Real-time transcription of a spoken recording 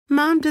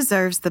Mom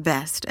deserves the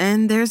best,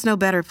 and there's no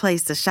better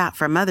place to shop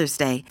for Mother's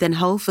Day than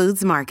Whole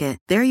Foods Market.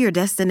 They're your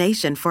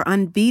destination for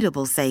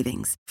unbeatable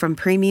savings, from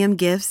premium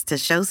gifts to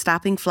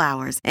show-stopping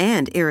flowers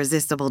and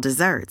irresistible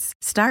desserts.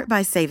 Start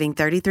by saving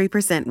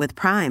 33% with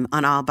Prime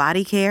on all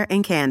body care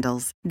and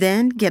candles.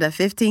 Then get a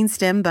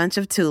 15-stem bunch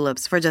of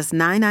tulips for just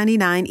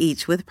 $9.99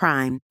 each with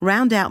Prime.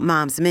 Round out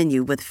Mom's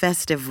menu with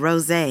festive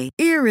rosé,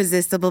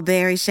 irresistible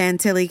berry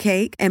chantilly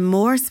cake, and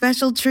more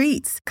special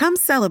treats. Come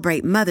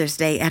celebrate Mother's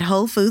Day at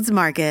Whole Foods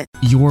Market.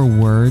 Your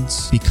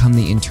words become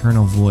the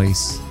internal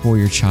voice for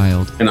your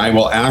child. And I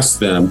will ask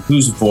them,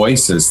 whose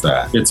voice is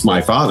that? It's my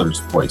father's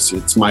voice.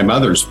 It's my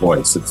mother's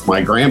voice. It's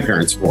my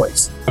grandparents'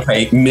 voice.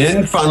 Okay,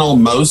 men funnel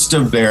most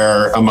of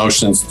their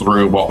emotions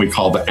through what we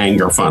call the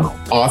anger funnel.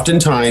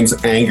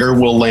 Oftentimes, anger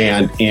will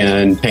land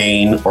in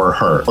pain or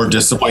hurt or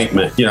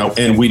disappointment,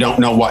 and we don't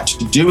know what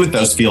to do with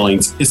those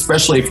feelings,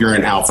 especially if you're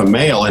an alpha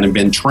male and have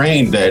been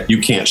trained that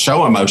you can't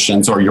show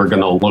emotions or you're going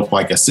to look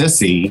like a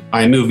sissy.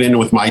 I move in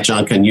with my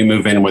junk and you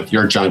move in with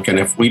your junk. And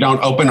if we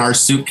don't open our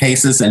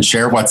suitcases and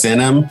share what's in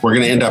them, we're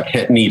going to end up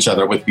hitting each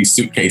other with these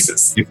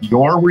suitcases. If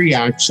your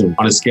reaction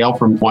on a scale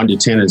from 1 to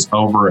 10 is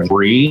over a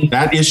 3,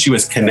 that issue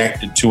is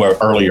connected to an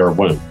earlier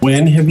wound.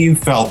 When have you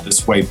felt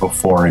this way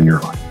before in your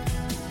life?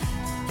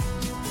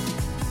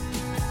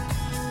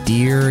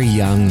 Dear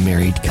young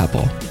married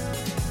couple,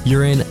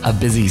 you're in a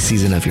busy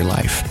season of your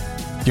life.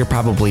 You're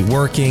probably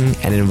working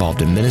and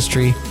involved in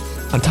ministry.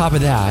 On top of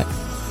that,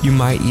 you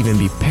might even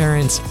be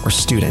parents or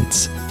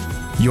students.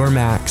 You're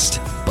maxed,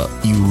 but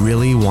you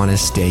really want to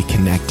stay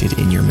connected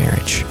in your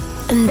marriage.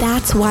 And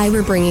that's why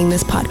we're bringing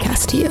this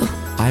podcast to you.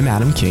 I'm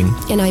Adam King.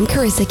 And I'm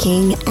Carissa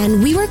King,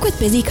 and we work with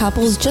busy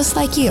couples just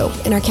like you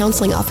in our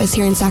counseling office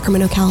here in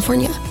Sacramento,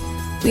 California.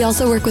 We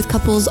also work with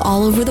couples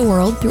all over the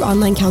world through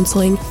online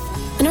counseling,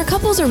 and our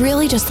couples are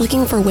really just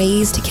looking for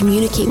ways to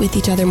communicate with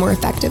each other more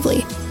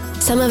effectively.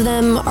 Some of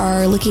them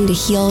are looking to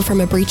heal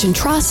from a breach in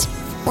trust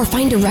or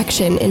find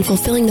direction in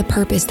fulfilling the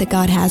purpose that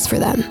God has for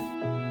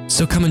them.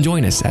 So come and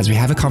join us as we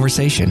have a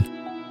conversation.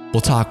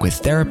 We'll talk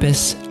with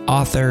therapists,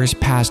 authors,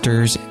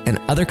 pastors, and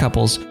other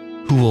couples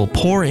who will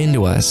pour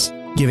into us,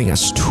 giving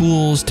us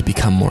tools to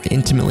become more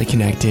intimately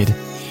connected,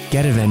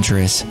 get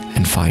adventurous,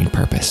 and find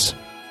purpose.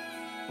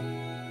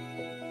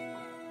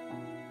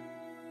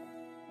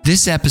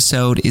 This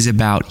episode is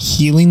about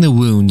healing the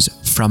wounds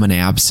from an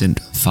absent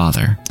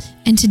father.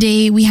 And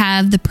today we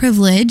have the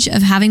privilege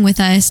of having with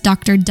us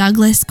Dr.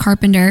 Douglas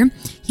Carpenter.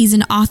 He's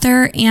an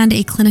author and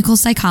a clinical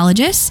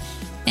psychologist,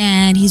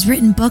 and he's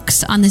written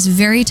books on this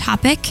very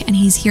topic, and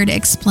he's here to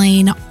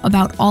explain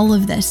about all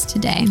of this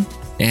today.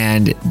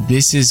 And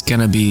this is going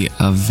to be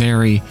a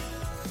very,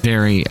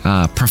 very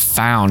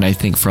profound, I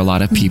think, for a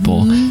lot of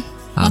people.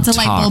 Lots of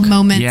light bulb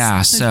moments.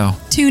 Yeah, so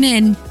tune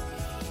in.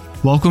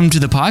 Welcome to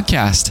the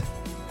podcast.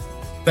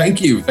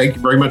 Thank you. Thank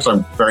you very much.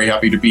 I'm very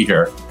happy to be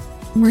here.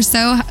 We're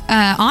so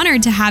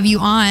honored to have you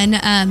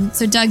on.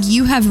 So Doug,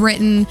 you have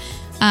written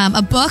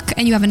a book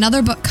and you have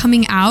another book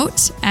coming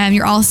out.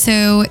 You're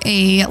also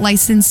a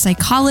licensed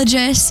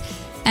psychologist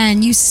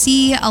and you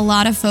see a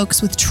lot of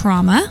folks with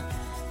trauma.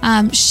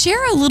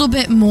 Share a little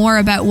bit more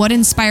about what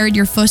inspired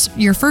your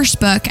first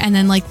book and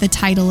then like the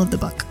title of the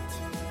book.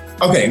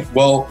 Okay.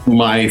 Well,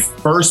 my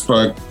first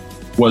book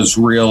was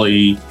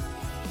really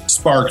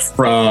sparked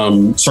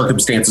from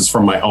circumstances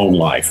from my own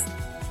life.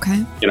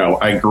 Okay.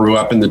 I grew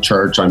up in the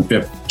church. I'm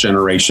 5th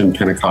generation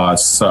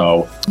Pentecost.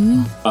 So,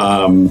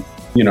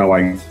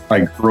 I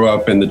grew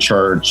up in the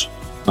church.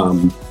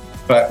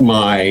 But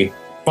my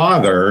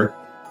father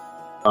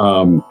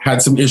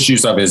had some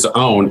issues of his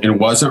own and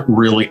wasn't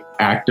really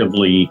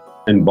actively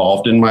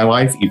involved in my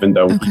life, even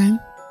though he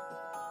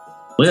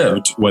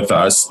lived with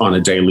us on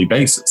a daily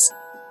basis.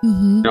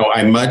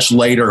 I much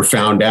later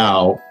found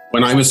out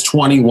when I was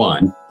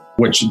 21,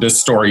 which this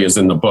story is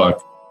in the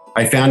book,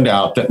 I found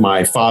out that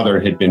my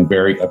father had been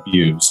very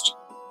abused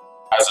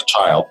as a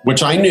child,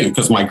 which I knew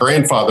because my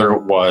grandfather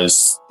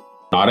was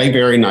not a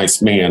very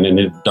nice man and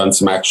had done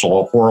some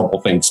actual horrible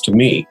things to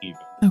me even.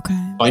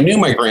 Okay. I knew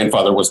my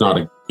grandfather was not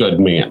a good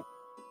man.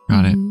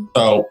 Got it.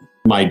 So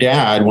my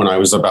dad, when I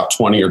was about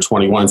 20 or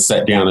 21,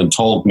 sat down and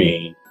told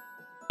me,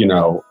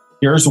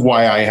 here's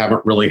why I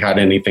haven't really had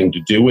anything to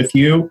do with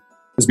you,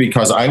 is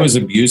because I was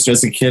abused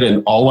as a kid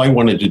and all I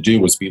wanted to do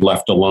was be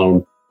left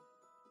alone,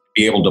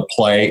 be able to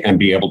play and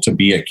be able to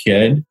be a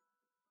kid,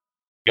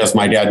 because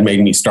my dad made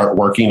me start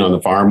working on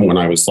the farm when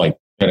I was like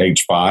at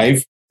age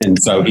 5.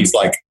 And so he's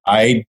like,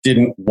 I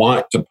didn't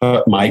want to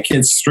put my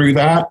kids through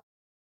that.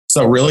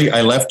 So really,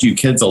 I left you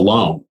kids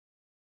alone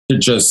to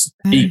just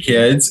be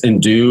kids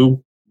and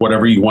do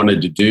whatever you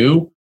wanted to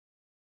do.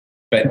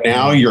 But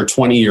now you're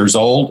 20 years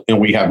old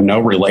and we have no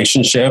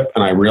relationship.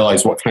 And I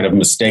realize what kind of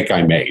mistake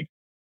I made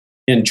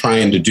in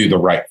trying to do the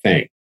right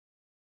thing.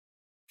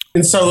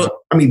 And so,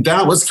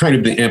 that was kind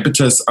of the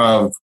impetus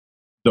of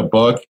the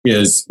book,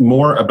 is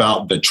more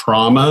about the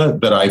trauma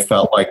that I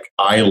felt like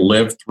I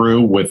lived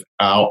through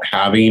without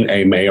having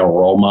a male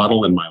role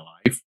model in my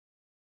life.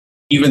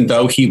 Even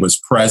though he was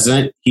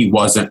present, he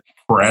wasn't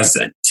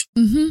present.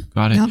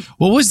 Got it. Yep.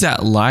 What was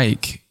that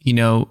like?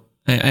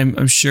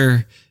 I'm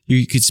sure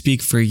you could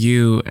speak for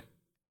you,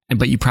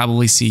 but you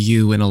probably see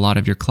you in a lot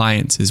of your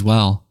clients as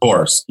well. Of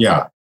course.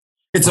 Yeah.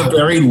 It's a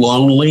very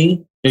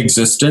lonely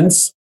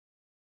existence.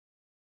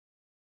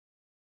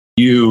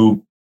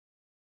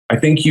 I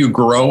think you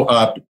grow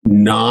up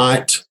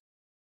not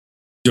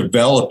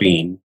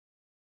developing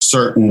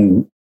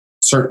certain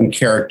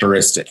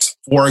characteristics.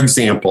 For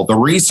example, the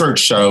research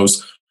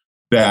shows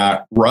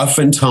that rough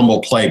and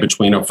tumble play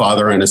between a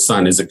father and a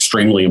son is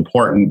extremely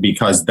important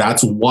because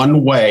that's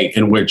one way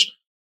in which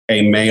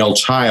a male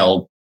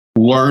child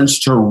learns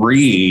to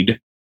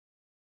read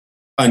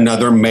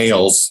another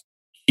male's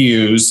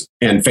cues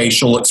and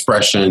facial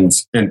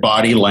expressions and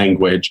body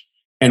language.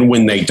 And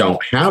when they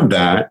don't have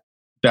that,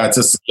 that's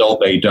a skill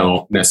they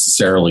don't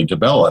necessarily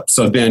develop.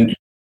 So then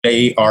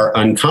they are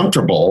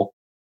uncomfortable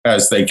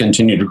as they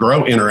continue to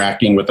grow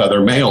interacting with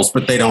other males,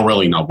 but they don't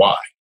really know why.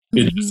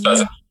 It just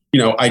doesn't.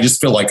 I just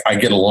feel like I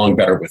get along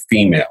better with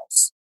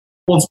females.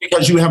 Well, it's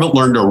because you haven't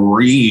learned to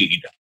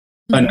read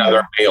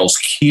another male's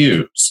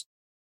cues.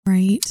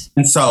 Right.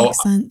 And so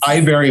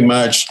I very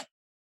much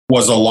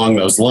was along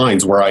those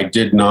lines where I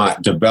did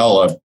not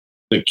develop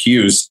the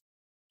cues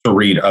to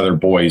read other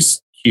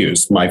boys'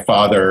 cues. My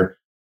father,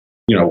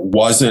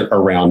 wasn't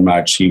around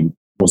much. He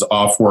was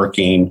off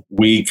working.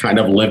 We kind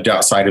of lived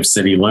outside of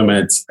city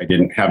limits. I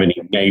didn't have any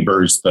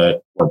neighbors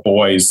that were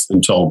boys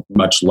until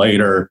much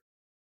later.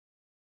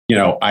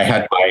 I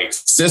had my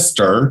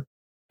sister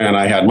and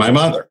I had my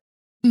mother.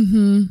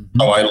 Mm-hmm.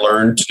 So I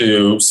learned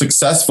to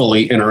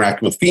successfully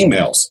interact with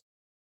females.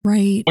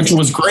 Right. Which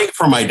was great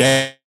for my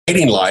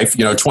dating life,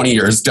 20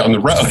 years down the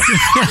road.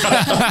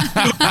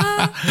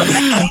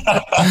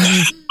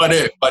 but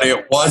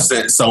it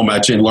wasn't so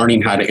much in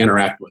learning how to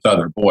interact with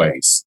other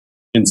boys.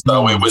 And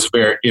so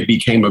it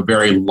became a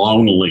very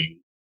lonely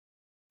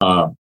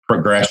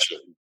progression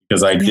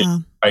because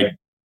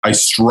I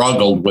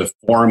struggled with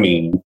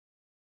forming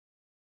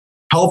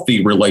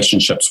healthy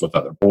relationships with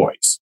other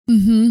boys.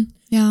 Mm-hmm.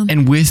 Yeah.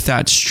 And with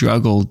that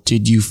struggle,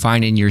 did you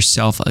find in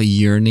yourself a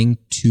yearning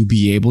to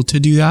be able to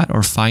do that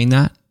or find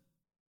that?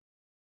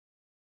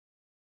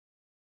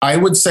 I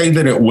would say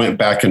that it went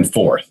back and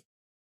forth.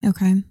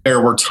 Okay. There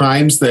were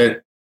times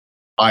that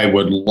I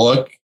would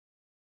look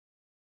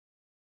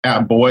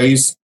at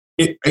boys.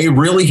 It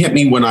really hit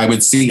me when I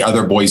would see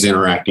other boys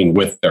interacting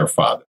with their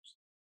fathers.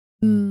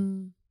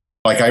 Mm.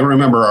 Like I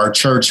remember our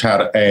church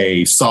had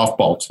a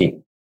softball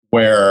team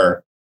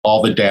where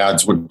all the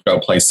dads would go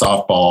play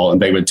softball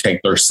and they would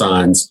take their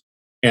sons.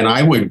 And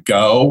I would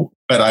go,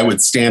 but I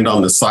would stand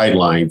on the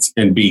sidelines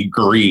and be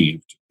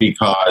grieved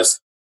because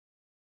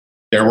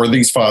there were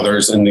these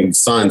fathers and these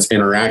sons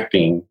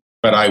interacting,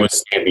 but I was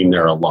standing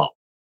there alone.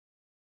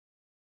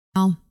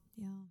 Oh,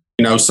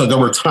 yeah. So there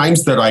were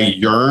times that I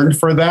yearned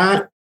for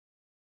that,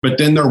 but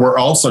then there were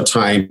also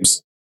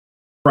times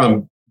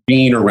from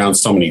being around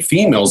so many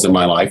females in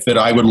my life that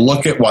I would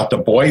look at what the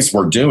boys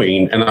were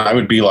doing and I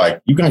would be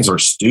like, you guys are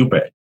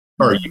stupid.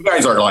 Or you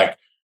guys are like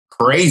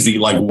crazy.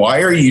 Like,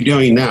 why are you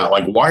doing that?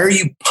 Like, why are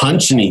you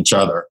punching each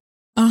other?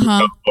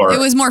 Uh-huh. It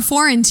was more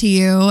foreign to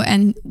you.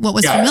 And what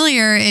was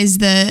familiar is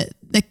the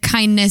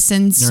kindness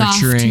and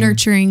soft,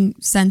 nurturing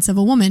sense of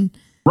a woman.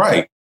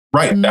 Right.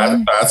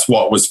 Mm-hmm. That's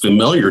what was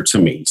familiar to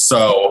me.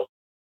 So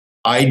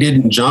I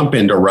didn't jump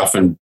into rough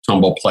and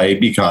tumble play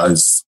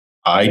because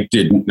I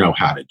didn't know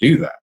how to do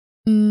that.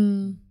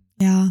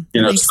 Yeah.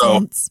 So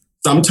sense.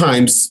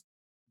 Sometimes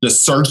the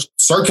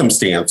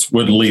circumstance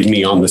would leave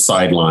me on the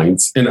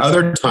sidelines, and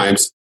other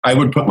times I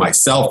would put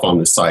myself on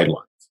the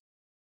sidelines.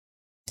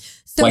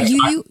 So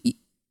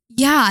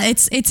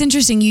it's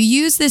interesting. You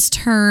use this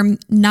term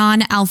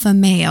non-alpha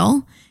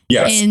male.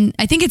 Yes.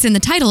 I think it's in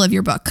the title of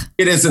your book.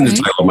 It is in the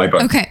title of my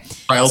book. Okay.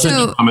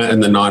 Childhood Trauma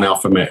and the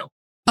Non-Alpha Male.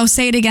 Oh,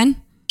 say it again.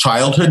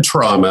 Childhood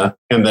Trauma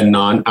and the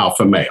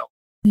Non-Alpha Male.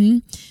 Mm-hmm.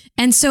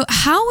 And so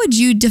how would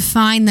you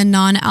define the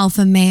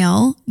non-alpha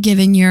male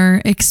given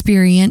your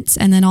experience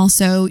and then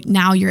also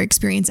now your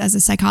experience as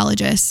a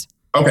psychologist?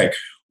 Okay.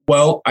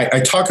 Well,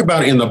 I talk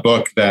about in the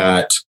book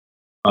that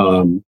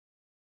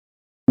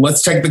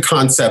let's take the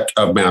concept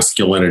of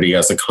masculinity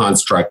as a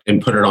construct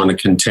and put it on a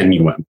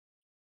continuum.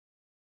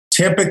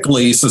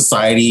 Typically,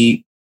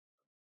 society,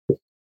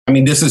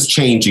 this is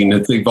changing,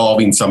 it's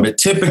evolving some, but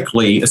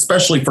typically,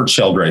 especially for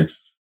children,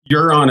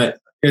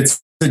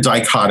 it's the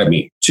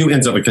dichotomy, two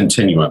ends of a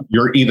continuum.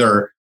 You're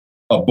either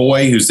a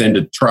boy who's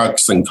into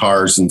trucks and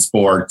cars and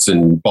sports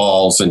and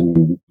balls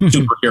and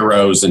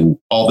superheroes and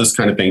all this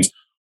kind of things.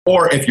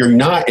 Or if you're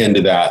not into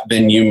that,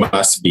 then you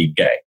must be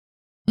gay.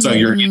 So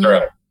you're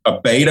either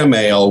a beta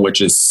male,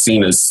 which is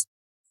seen as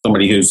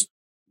somebody who's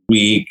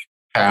weak,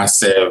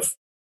 passive,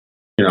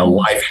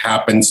 life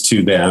happens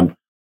to them,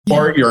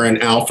 or you're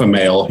an alpha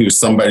male who's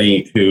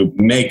somebody who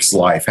makes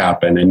life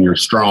happen and you're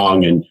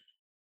strong. And,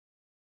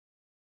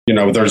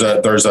 there's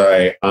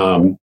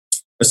a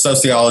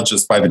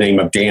sociologist by the name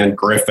of Dan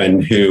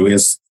Griffin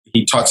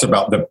he talks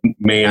about the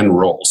man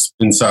rules.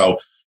 And so,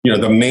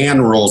 the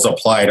man rules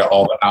apply to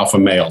all the alpha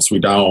males. We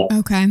don't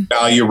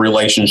value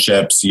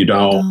relationships. You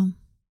don't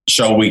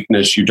show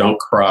weakness. You don't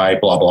cry,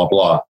 blah, blah,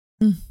 blah.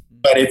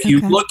 But if you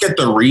look at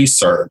the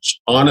research,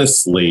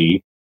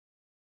 honestly,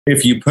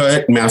 if you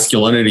put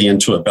masculinity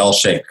into a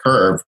bell-shaped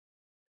curve,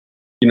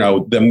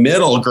 the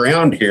middle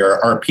ground here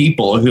are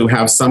people who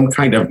have some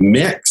kind of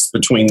mix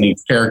between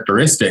these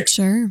characteristics.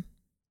 Sure.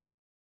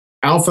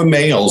 Alpha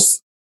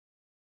males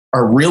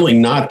are really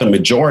not the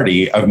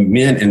majority of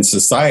men in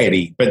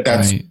society, but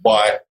that's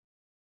what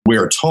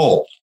we're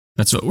told.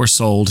 That's what we're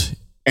sold.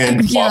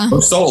 And what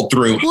we're sold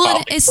through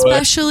Hollywood.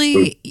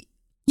 Especially,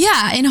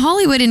 in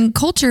Hollywood and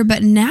culture,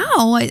 but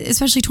now,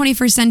 especially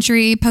 21st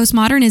century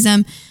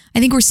postmodernism, I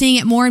think we're seeing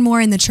it more and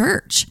more in the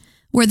church,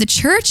 where the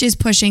church is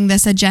pushing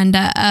this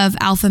agenda of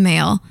alpha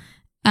male,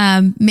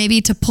 maybe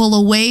to pull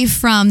away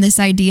from this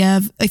idea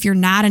of if you're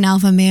not an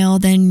alpha male,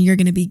 then you're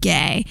going to be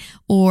gay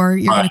or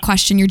you're going to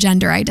question your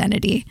gender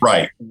identity.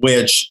 Right.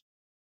 Which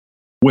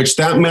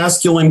that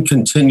masculine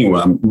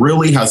continuum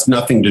really has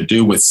nothing to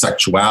do with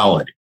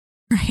sexuality.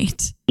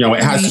 Right.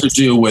 It has to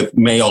do with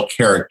male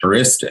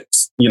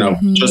characteristics,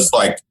 just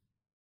like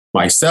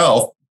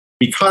myself,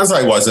 because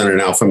I wasn't an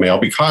alpha male,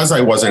 because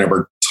I wasn't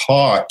ever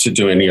taught to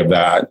do any of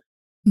that.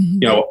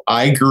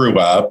 I grew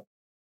up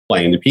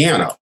playing the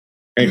piano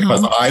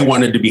because I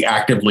wanted to be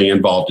actively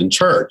involved in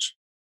church.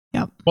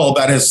 Yep. Well,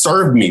 that has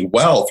served me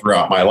well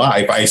throughout my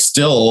life. I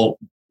still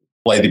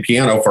play the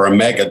piano for a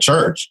mega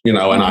church, and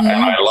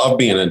I love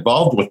being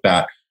involved with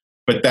that.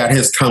 But that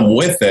has come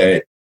with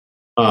it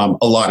a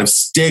lot of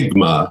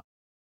stigma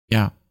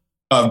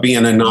of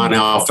being a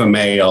non-alpha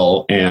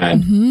male,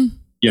 and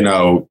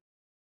you're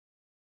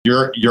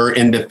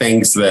into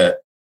things that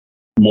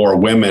more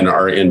women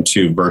are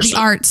into versus the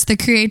arts, the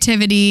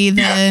creativity,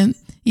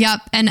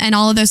 and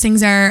all of those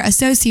things are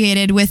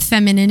associated with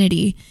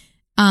femininity.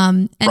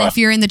 If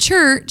you're in the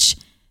church,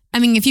 I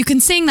mean, if you can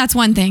sing, that's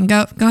one thing.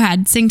 Go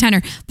ahead, sing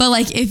tenor. But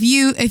like if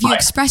you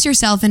express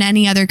yourself in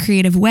any other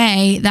creative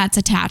way, that's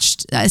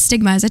attached.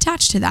 Stigma is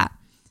attached to that.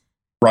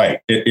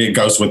 Right. It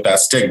goes with that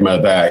stigma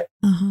that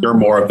you're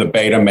more of the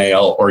beta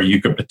male, or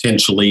you could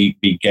potentially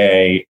be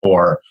gay,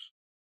 or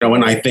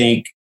and I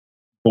think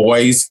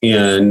boys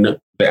in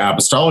the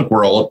apostolic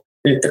world,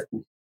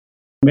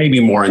 maybe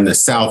more in the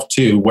South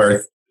too,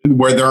 where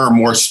there are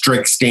more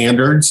strict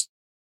standards,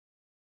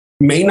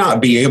 may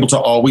not be able to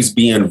always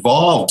be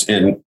involved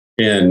in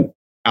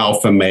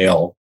alpha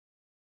male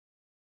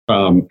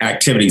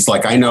activities.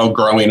 Like I know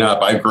growing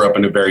up, I grew up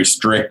in a very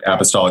strict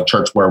apostolic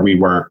church where we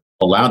weren't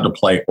allowed to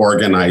play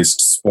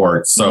organized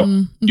sports.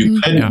 So you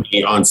couldn't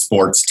be on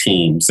sports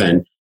teams,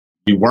 and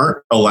you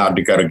weren't allowed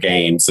to go to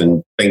games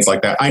and things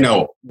like that. I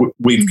know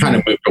we've kind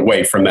of moved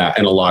away from that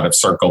in a lot of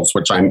circles,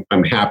 which I'm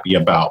happy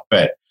about.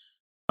 But,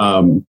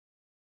 so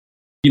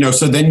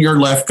then you're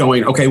left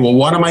going, okay, well,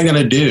 what am I going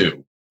to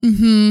do?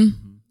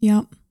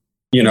 Yep.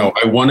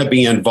 I want to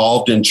be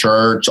involved in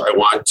church. I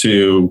want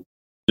to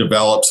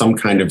develop some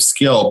kind of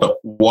skill, but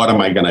what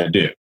am I going to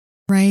do?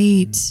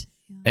 Right.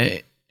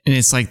 And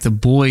it's like the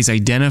boys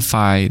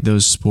identify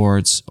those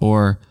sports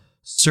or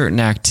certain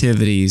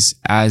activities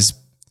as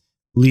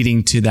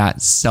leading to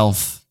that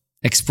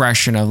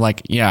self-expression of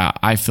like, yeah,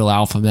 I feel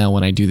alpha male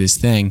when I do this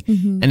thing.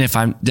 And if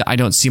I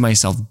don't see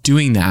myself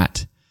doing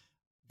that,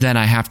 then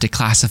I have to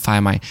classify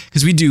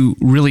because we do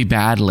really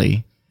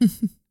badly.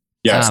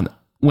 Yes.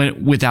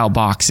 Without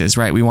boxes,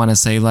 right? We want to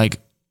say like,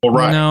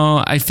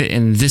 no, I fit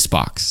in this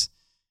box.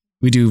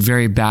 We do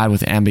very bad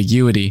with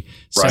ambiguity.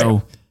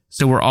 So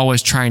we're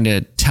always trying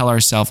to tell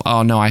ourselves,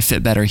 oh no, I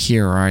fit better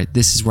here, or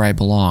this is where I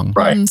belong.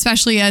 Right.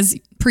 Especially as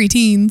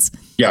preteens.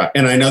 Yeah.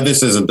 And I know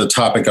this isn't the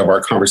topic of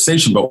our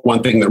conversation, but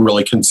one thing that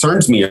really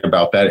concerns me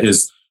about that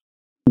is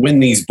when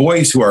these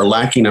boys who are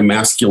lacking a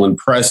masculine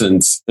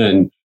presence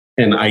and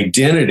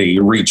identity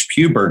reach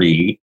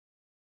puberty,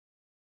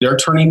 they're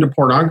turning to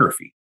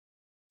pornography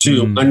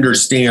to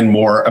understand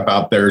more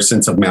about their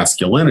sense of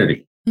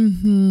masculinity.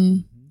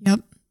 Yep.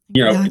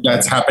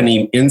 That's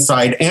happening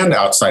inside and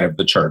outside of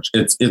the church.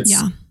 It's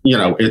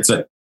it's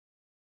a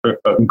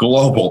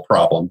global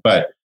problem,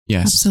 but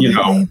yes,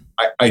 absolutely.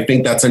 I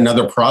think that's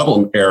another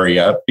problem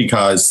area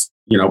because,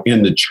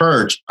 in the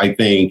church, I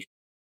think,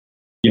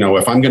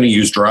 if I'm going to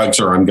use drugs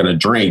or I'm going to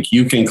drink,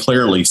 you can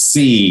clearly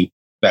see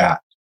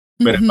that.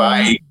 But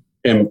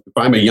if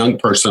I'm a young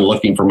person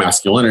looking for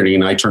masculinity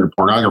and I turn to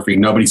pornography,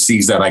 nobody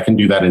sees that. I can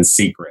do that in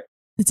secret.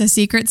 It's a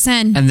secret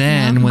sin. And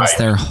then once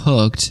they're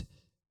hooked,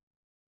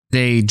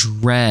 they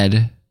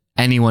dread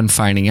anyone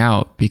finding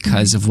out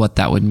because of what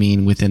that would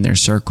mean within their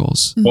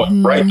circles.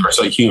 Right. There's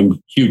a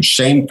huge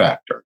shame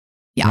factor.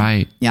 Yeah.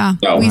 Right. Yeah.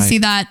 We see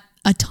that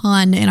a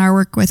ton in our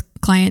work with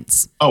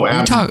clients. Oh,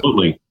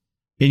 absolutely.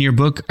 In your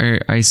book,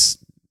 you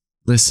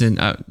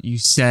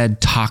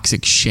said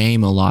toxic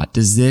shame a lot.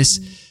 Does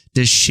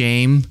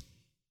shame,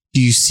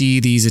 do you see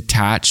these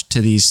attached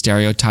to these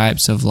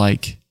stereotypes of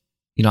like,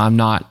 I'm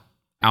not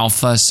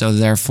alpha, so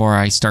therefore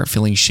I start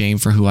feeling shame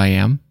for who I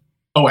am?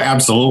 Oh,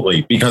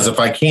 absolutely. Because if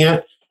I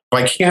can't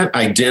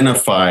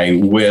identify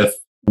with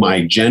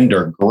my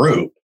gender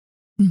group,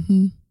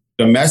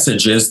 the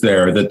message is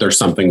there that there's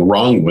something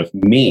wrong with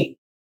me.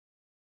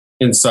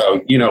 And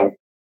so,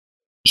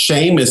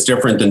 shame is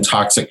different than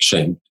toxic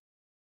shame.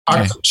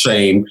 Toxic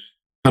shame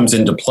comes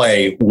into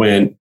play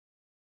when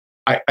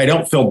I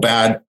don't feel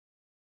bad.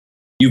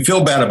 You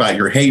feel bad about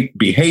your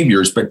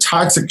behaviors, but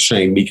toxic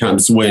shame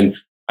becomes when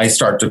I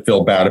start to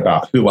feel bad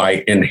about who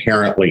I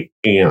inherently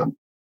am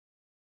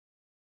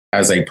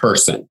as a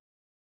person.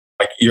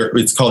 Like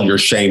it's called your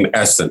shame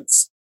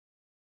essence.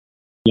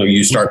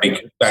 You start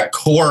making that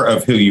core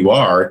of who you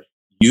are,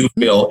 you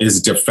feel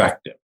is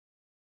defective.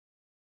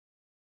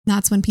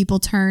 That's when people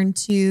turn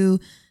to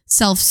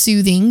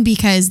self-soothing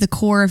because the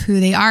core of who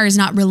they are is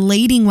not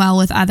relating well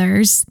with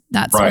others.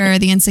 That's right. Where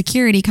the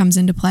insecurity comes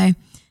into play.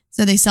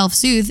 So they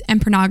self-soothe,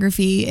 and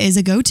pornography is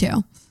a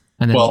go-to.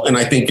 And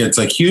I think it's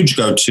a huge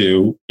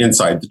go-to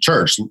inside the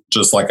church.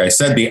 Just like I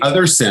said, the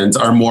other sins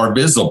are more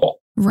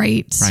visible.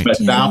 Right. But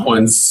that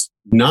one's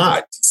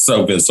not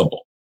so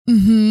visible.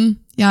 Mm-hmm.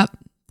 Yep.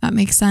 That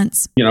makes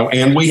sense.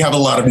 And we have a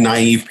lot of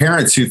naive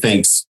parents who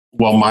thinks,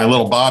 well, my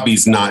little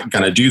Bobby's not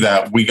going to do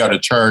that. We go to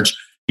church.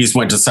 He's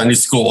went to Sunday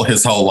school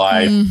his whole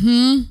life.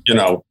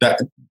 Mm-hmm.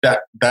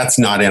 That's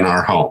not in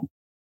our home.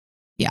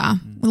 Yeah.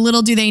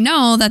 Little do they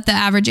know that the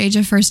average age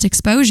of first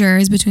exposure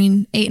is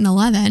between 8 and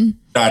 11.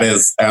 That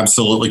is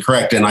absolutely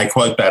correct. And I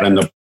quote that in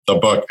the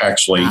book,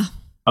 actually.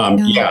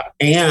 Yeah.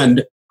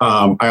 And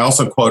I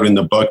also quote in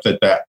the book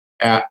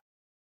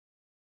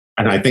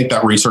and I think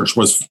that research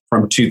was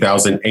from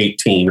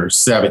 2018 or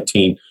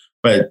 17,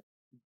 but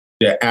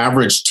the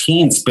average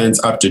teen spends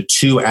up to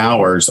 2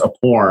 hours of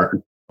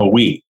porn a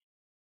week.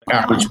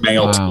 Average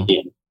male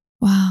teen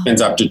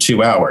spends up to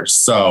 2 hours.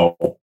 So,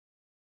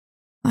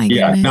 not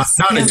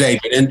a day,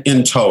 but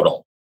in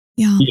total.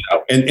 Yeah.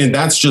 And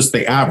that's just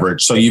the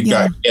average. So you've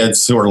got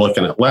kids who are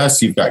looking at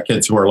less. You've got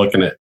kids who are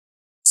looking at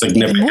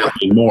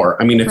significantly more.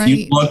 I mean, if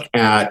you look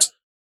at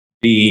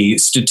the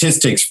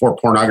statistics for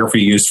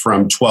pornography use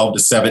from 12 to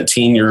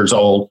 17 years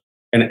old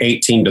and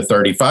 18 to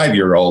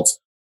 35-year-olds,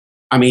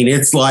 I mean,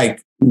 it's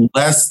like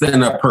less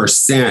than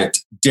 1%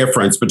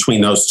 difference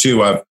between those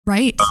two of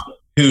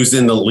who's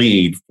in the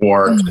lead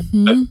for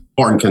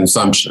porn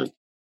consumption.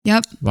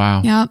 Yep.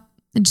 Wow. Yep.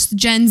 Just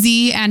Gen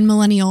Z and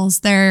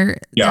millennials, they're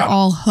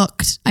all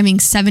hooked. I mean,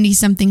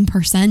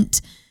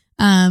 70-something%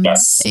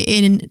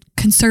 in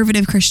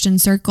conservative Christian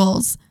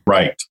circles.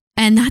 Right.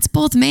 And that's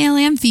both male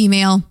and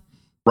female.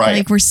 Right.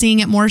 Like we're seeing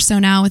it more so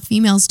now with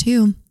females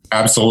too.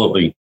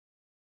 Absolutely.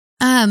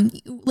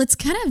 Let's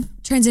kind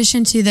of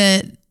transition to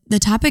the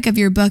topic of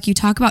your book. You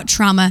talk about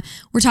trauma.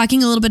 We're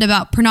talking a little bit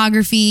about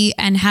pornography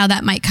and how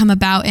that might come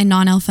about in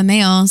non-alpha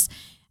males.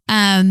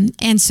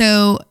 And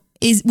so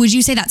would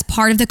you say that's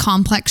part of the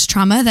complex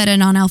trauma that a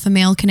non-alpha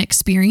male can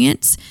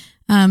experience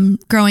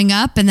growing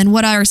up? And then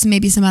what are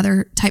maybe some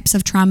other types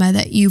of trauma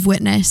that you've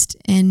witnessed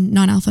in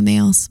non-alpha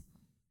males?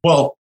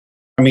 Well,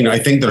 I mean, I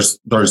think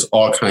there's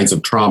all kinds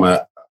of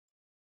trauma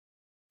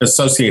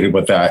associated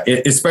with that,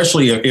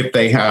 especially if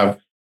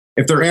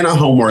they're in a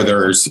home where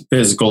there's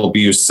physical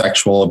abuse,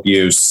 sexual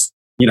abuse.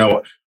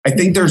 I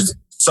think there's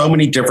so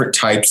many different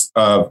types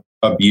of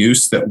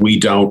abuse that we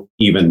don't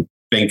even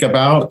think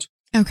about.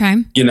 Okay.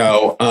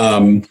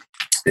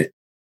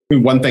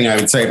 One thing I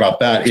would say about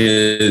that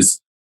is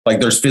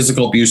like there's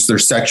physical abuse,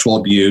 there's sexual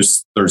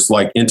abuse, there's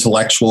like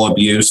intellectual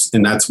abuse.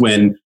 And that's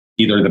when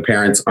either the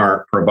parents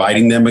aren't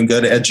providing them a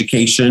good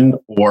education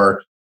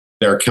or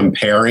they're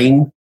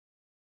comparing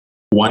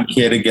one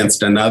kid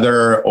against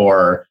another,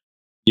 or,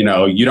 you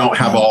don't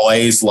have all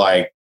A's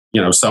like,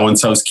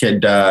 so-and-so's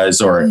kid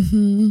does, or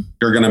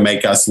you're going to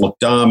make us look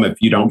dumb if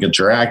you don't get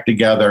your act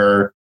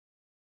together.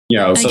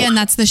 Again,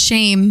 that's the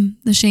shame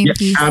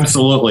piece.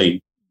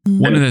 Absolutely.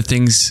 One of the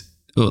things,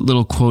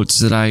 little quotes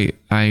that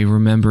I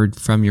remembered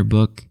from your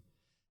book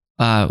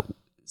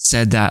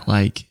said that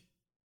like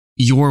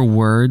your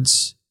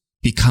words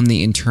become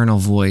the internal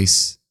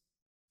voice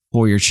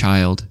for your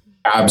child.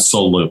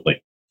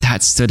 Absolutely.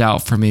 That stood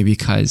out for me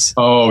because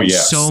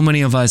so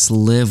many of us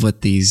live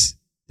with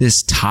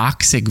this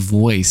toxic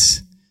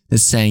voice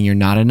that's saying you're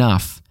not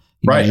enough.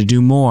 You need to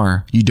do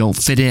more. You don't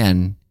fit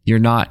in. You're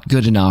not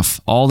good enough.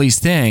 All these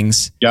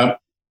things.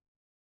 Yep.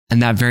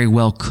 And that very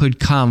well could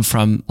come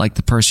from like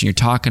the person you're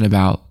talking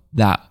about,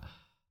 that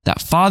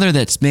father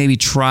that's maybe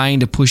trying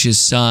to push his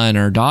son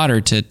or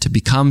daughter to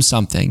become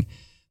something.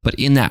 But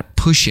in that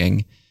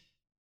pushing,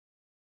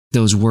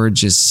 those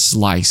words just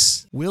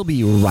slice. We'll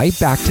be right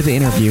back to the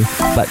interview,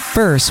 but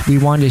first we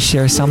wanted to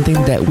share something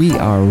that we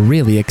are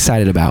really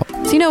excited about.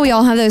 So, we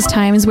all have those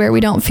times where we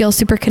don't feel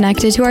super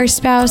connected to our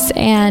spouse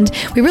and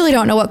we really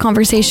don't know what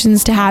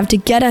conversations to have to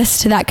get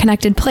us to that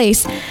connected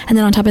place. And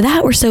then on top of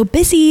that, we're so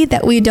busy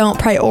that we don't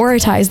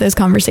prioritize those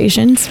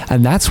conversations.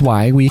 And that's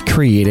why we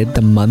created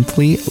the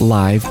monthly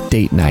live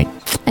date night.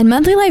 And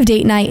monthly live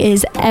date night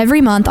is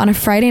every month on a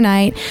Friday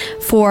night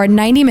for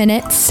 90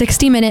 minutes,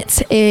 60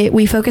 minutes.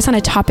 We focus on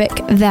a topic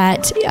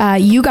that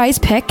you guys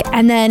pick.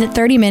 And then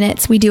 30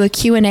 minutes, we do a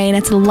Q&A and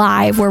it's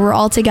live where we're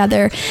all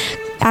together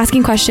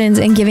asking questions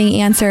and giving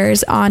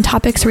answers on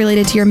topics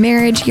related to your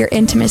marriage, your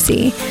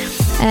intimacy.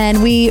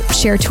 and we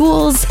share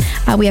tools.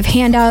 We have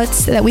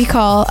handouts that we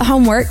call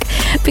homework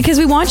because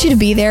we want you to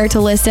be there to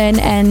listen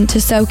and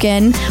to soak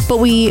in, but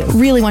we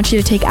really want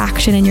you to take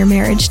action in your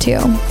marriage too.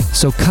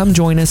 So come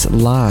join us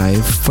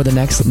live for the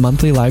next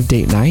monthly live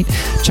date night.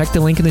 Check the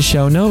link in the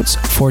show notes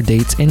for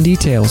dates and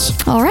details.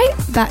 All right,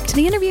 back to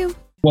the interview.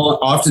 Well,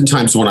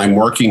 oftentimes when I'm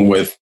working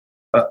with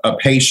a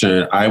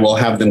patient, I will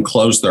have them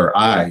close their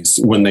eyes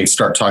when they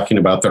start talking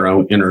about their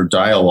own inner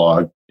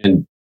dialogue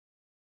and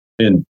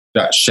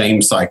that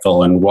shame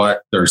cycle and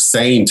what they're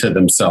saying to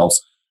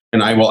themselves.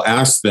 And I will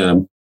ask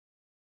them,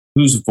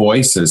 whose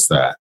voice is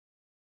that?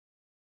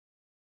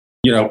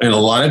 And a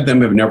lot of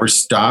them have never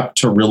stopped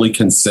to really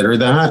consider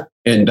that.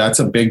 And that's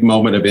a big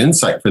moment of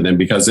insight for them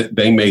because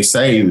they may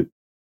say,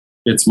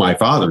 it's my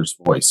father's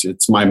voice.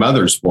 It's my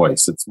mother's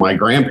voice. It's my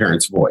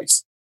grandparents'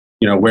 voice.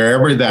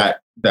 Wherever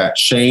that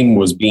shame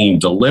was being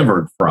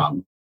delivered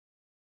from,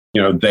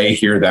 they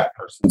hear that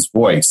person's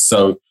voice.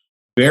 So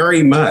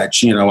very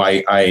much,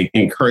 I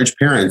encourage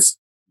parents,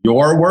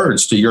 your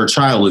words to your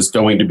child is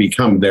going to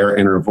become their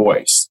inner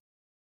voice.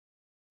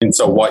 And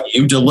so what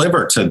you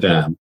deliver to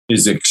them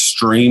is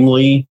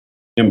extremely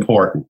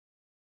important.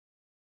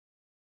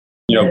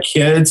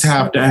 Kids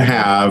have to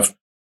have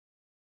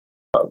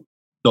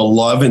the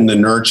love and the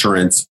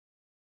nurturance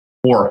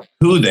for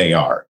who they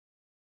are.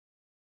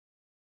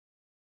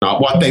 Not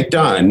what they've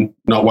done,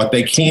 not what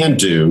they can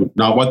do,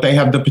 not what they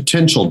have the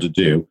potential to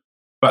do,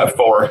 but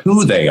for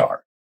who they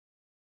are.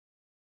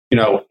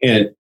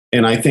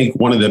 And I think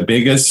one of the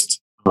biggest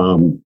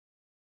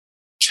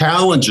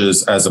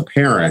challenges as a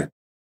parent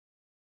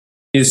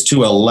is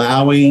to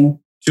allow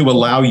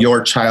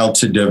your child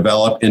to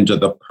develop into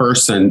the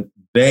person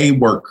they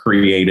were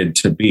created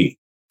to be.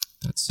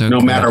 That's so no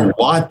good. Matter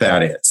what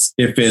that is.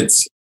 If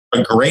it's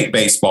a great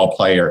baseball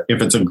player,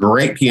 if it's a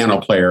great piano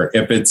player,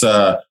 if it's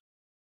a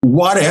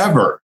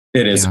whatever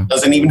it is, It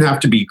doesn't even have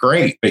to be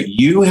great, but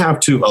you have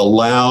to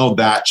allow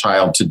that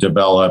child to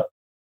develop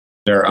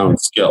their own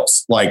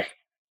skills. Like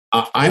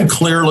I'm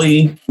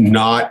clearly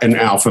not an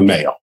alpha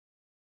male.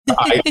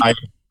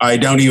 I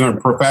don't even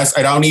profess.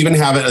 I don't even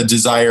have a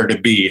desire to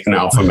be an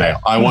alpha male.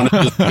 I want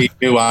to just be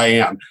who I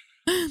am.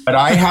 But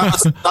I have a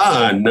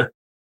son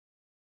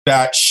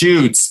that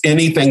shoots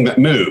anything that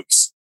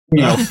moves.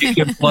 He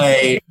can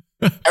play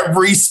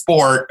every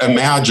sport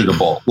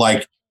imaginable.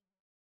 Like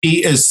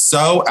he is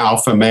so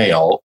alpha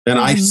male, and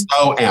I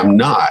so am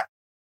not.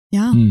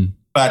 Yeah.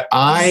 But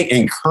I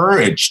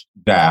encouraged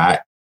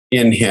that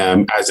in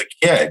him as a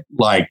kid.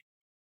 Like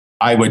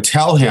I would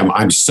tell him,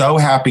 I'm so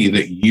happy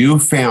that you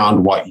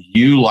found what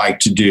you like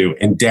to do,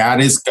 and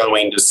Dad is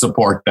going to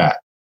support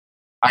that.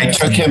 I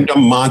took him to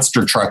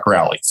monster truck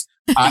rallies.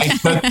 I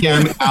took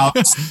him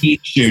out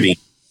skeet shooting.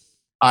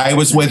 I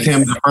was with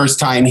him the first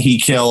time he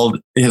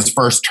killed his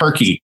first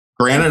turkey.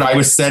 Granted, I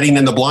was sitting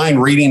in the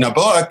blind reading a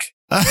book.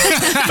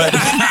 But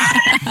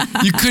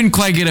you couldn't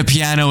quite get a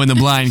piano in the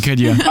blind, could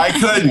you? I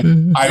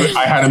couldn't.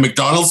 I had a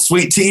McDonald's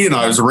sweet tea and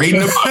I was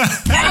reading a book.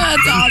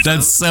 That's awesome.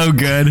 That's so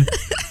good.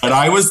 But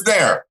I was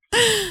there.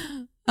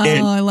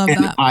 I love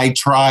that. I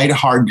tried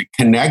hard to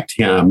connect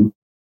him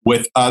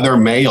with other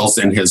males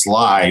in his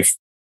life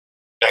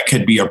that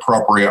could be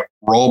appropriate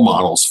role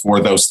models for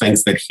those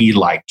things that he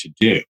liked to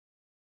do.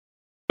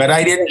 But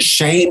I didn't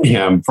shame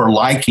him for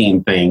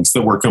liking things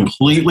that were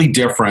completely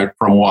different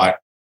from what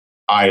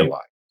I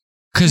liked.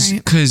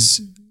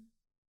 Because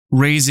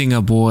raising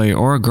a boy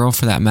or a girl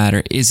for that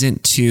matter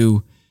isn't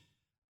to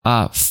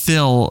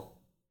fill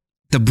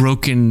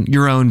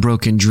your own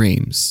broken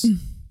dreams,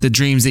 the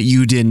dreams that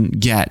you didn't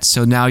get.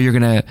 So now you're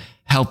going to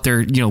help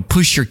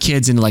push your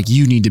kids into like,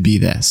 you need to be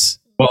this.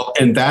 Well,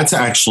 and that's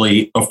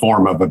actually a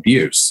form of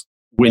abuse.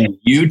 When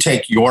you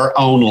take your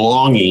own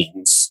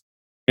longings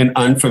and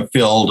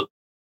unfulfilled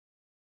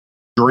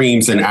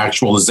dreams and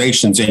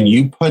actualizations and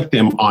you put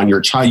them on your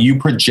child, you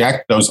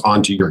project those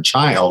onto your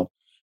child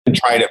and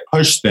try to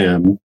push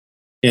them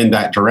in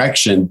that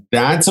direction,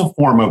 that's a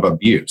form of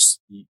abuse.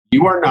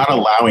 You are not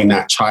allowing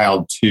that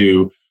child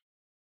to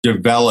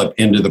develop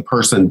into the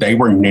person they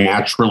were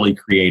naturally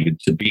created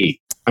to be.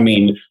 I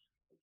mean,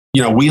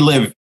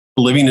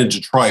 living in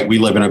Detroit, we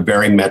live in a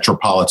very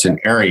metropolitan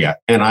area,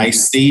 and I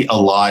see a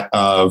lot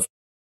of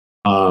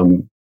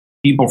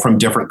people from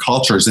different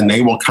cultures, and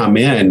they will come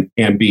in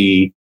and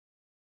be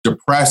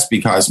depressed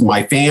because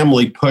my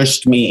family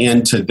pushed me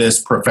into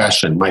this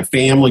profession. My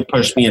family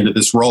pushed me into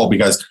this role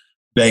because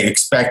they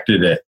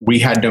expected it. We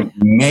had to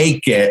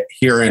make it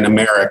here in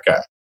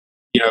America.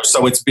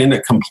 So it's been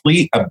a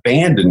complete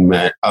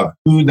abandonment of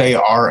who they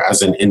are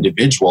as an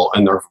individual,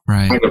 and they're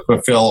trying to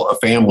fulfill a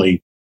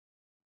family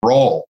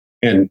role.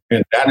 And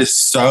that is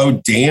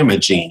so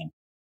damaging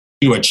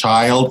to a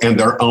child and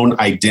their own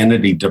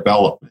identity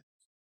development.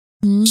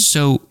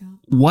 So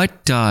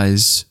what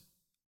does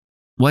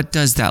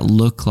that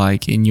look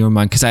like in your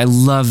mind? Because I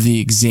love the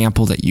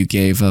example that you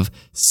gave of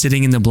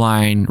sitting in the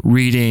blind,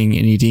 reading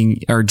and eating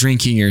or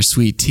drinking your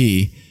sweet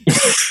tea.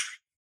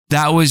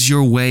 That was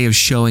your way of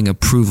showing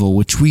approval,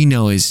 which we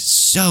know is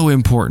so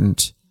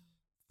important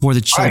for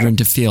the children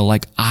to feel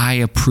like, I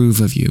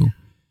approve of you.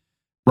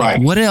 Right.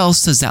 What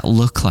else does that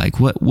look like?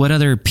 What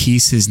other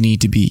pieces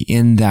need to be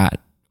in that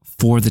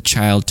for the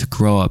child to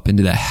grow up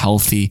into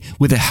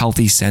with a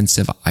healthy sense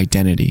of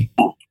identity?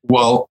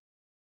 Well,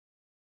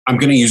 I'm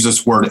going to use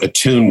this word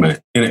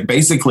attunement, and it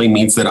basically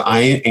means that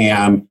I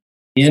am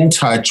in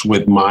touch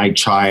with my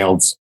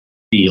child's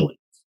feelings.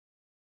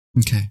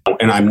 Okay.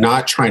 And I'm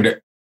not trying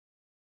to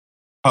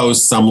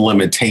pose some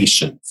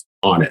limitations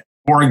on it.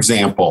 For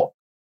example,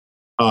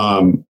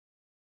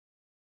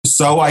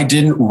 so I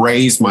didn't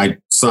raise my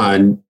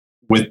son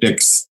with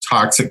this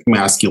toxic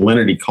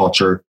masculinity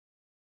culture.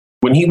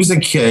 When he was a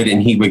kid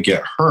and he would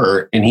get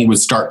hurt and he would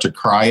start to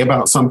cry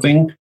about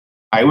something,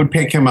 I would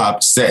pick him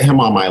up, sit him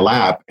on my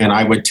lap, and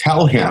I would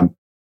tell him,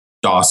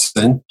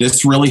 Dawson,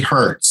 this really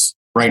hurts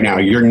right now.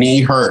 Your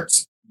knee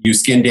hurts. You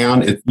skinned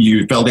down,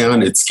 you fell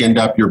down, it's skinned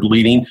up, you're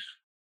bleeding.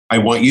 I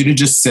want you to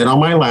just sit on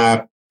my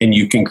lap and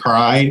you can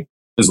cry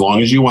as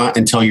long as you want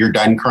until you're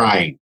done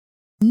crying.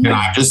 And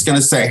I'm just going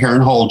to sit here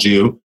and hold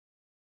you.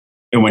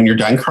 And when you're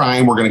done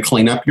crying, we're going to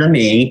clean up your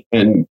knee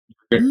and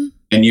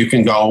you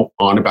can go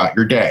on about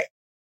your day.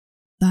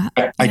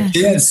 I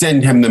didn't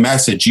send him the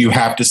message, you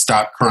have to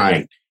stop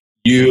crying.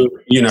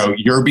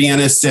 You're being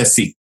a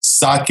sissy.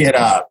 Suck it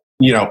up.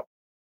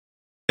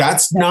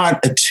 That's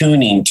not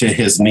attuning to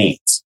his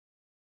needs.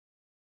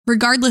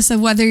 Regardless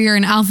of whether you're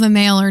an alpha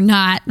male or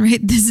not,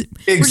 right?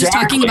 We're just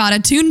talking about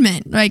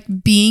attunement,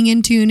 like being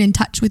in tune, in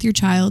touch with your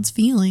child's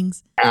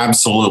feelings.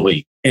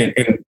 Absolutely. And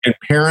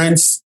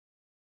parents,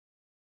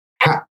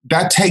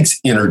 that takes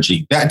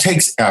energy. That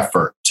takes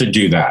effort to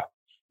do that.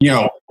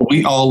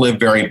 We all live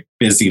very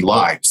busy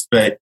lives,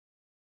 but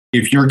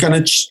if you're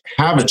going to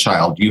have a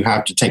child, you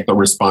have to take the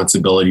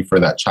responsibility for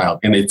that child.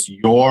 And it's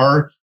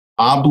your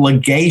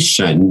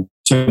obligation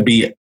to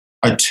be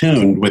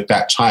attuned with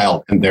that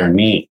child and their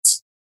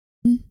needs.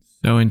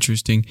 So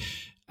interesting.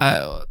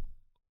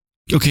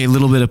 Okay, a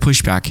little bit of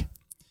pushback.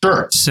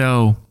 Sure.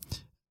 So,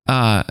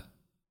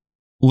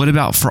 what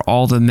about for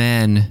all the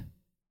men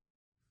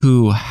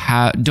who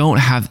don't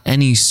have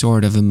any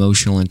sort of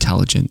emotional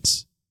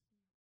intelligence?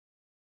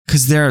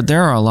 Because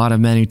there are a lot of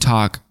men who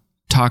talk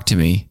to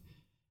me,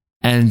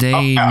 and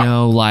they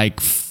know like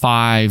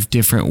 5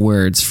 different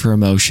words for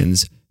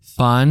emotions: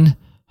 fun,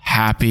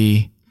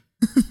 happy,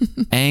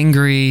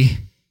 angry.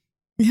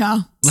 Yeah,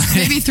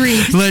 maybe 3.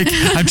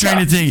 I'm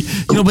trying to think,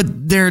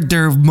 but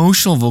their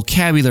emotional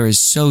vocabulary is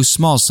so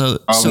small. So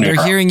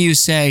they're hearing you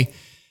say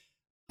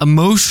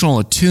emotional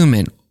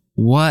attunement.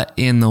 What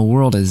in the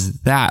world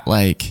is that?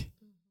 Like,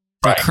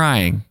 they're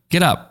crying.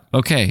 Get up.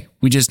 Okay,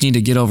 we just need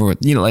to get over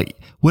it.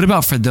 What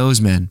about for those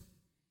men?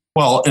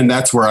 Well, and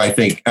that's where I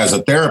think as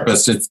a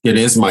therapist, it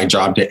is my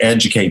job to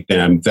educate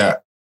them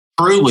that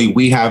truly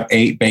we have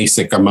 8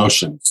 basic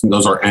emotions. And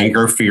those are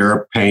anger,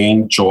 fear,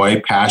 pain,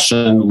 joy,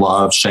 passion,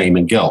 love, shame,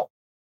 and guilt.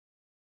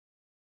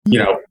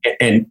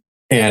 And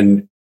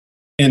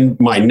in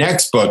my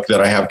next book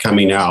that I have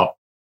coming out,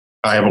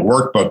 I have a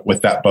workbook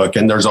with that book,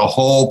 and there's a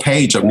whole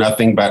page of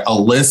nothing but a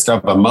list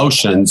of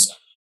emotions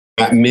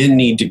that men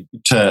need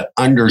to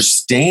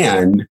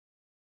understand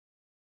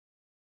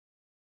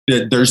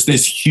that there's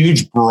this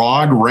huge,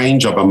 broad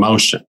range of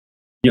emotion.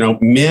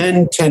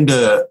 Men tend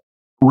to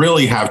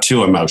really have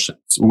 2 emotions.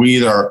 We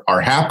either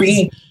are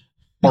happy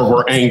or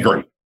we're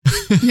angry.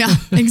 Yeah,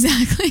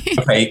 exactly.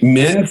 Okay,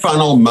 men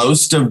funnel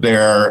most of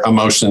their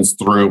emotions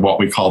through what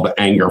we call the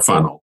anger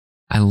funnel.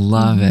 I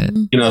love it.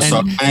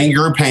 So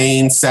anger,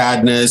 pain,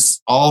 sadness,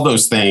 all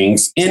those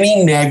things,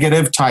 any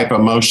negative type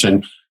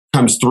emotion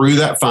comes through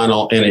that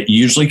funnel, and it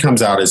usually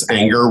comes out as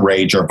anger,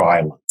 rage, or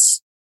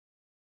violence.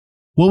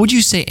 What would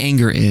you say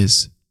anger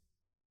is?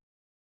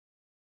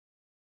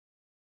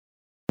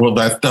 Well,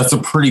 that's a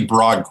pretty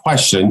broad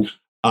question.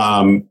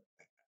 I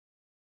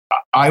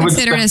would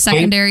consider it a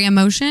secondary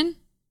emotion.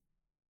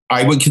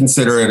 I would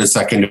consider it a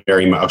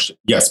secondary emotion.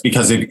 Yes,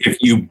 because if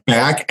you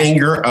back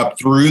anger up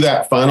through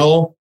that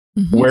funnel,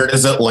 where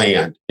does it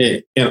land?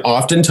 And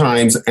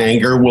oftentimes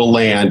anger will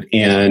land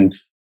in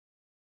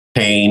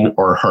pain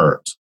or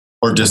hurt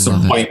or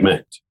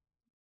disappointment.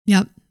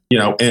 Yep.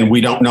 And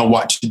we don't know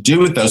what to do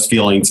with those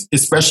feelings,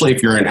 especially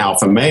if you're an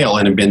alpha male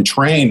and have been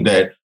trained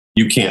that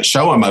you can't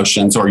show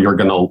emotions or you're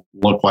going to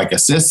look like a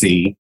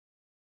sissy.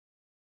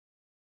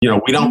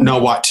 We don't know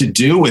what to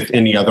do with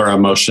any other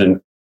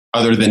emotion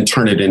other than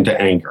turn it into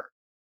anger.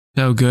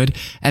 So good.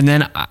 And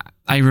then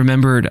I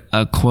remembered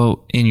a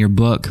quote in your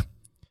book.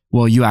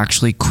 Well, you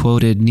actually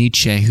quoted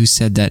Nietzsche, who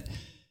said that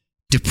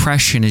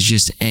depression is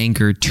just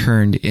anger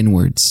turned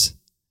inwards.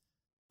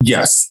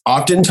 Yes.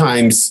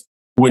 Oftentimes,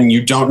 when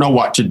you don't know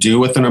what to do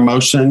with an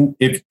emotion,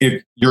 if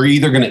you're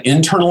either going to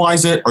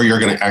internalize it or you're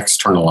going to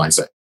externalize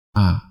it.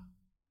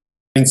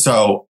 And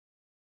so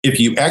if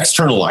you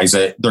externalize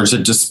it, there's a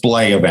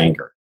display of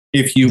anger.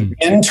 If you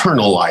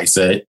internalize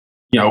it,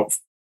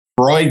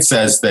 Freud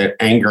says that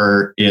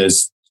anger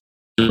is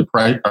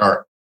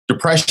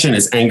depression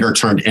is anger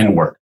turned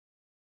inward.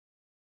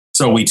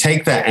 So we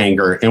take that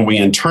anger and we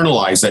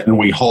internalize it and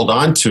we hold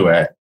on to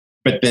it,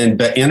 but then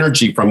the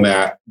energy from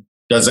that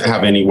doesn't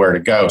have anywhere to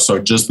go. So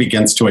it just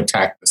begins to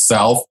attack the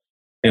self,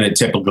 and it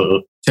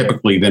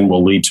typically then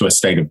will lead to a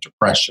state of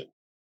depression.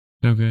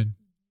 So good.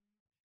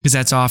 Because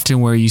that's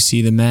often where you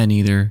see the men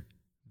either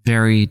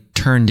very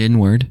turned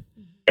inward.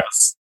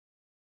 Yes.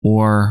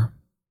 Or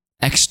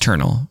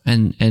external,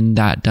 and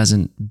that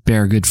doesn't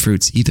bear good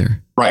fruits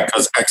either. Right,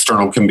 because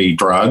external can be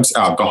drugs,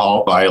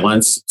 alcohol,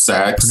 violence,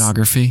 sex,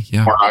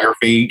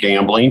 pornography,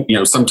 gambling,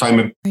 some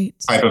type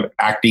of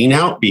acting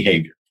out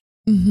behavior.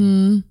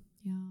 Mm-hmm.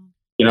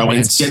 Yeah.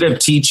 Instead of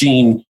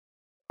teaching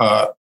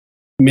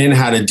men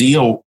how to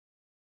deal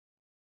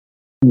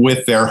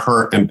with their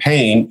hurt and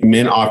pain,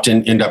 men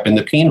often end up in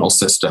the penal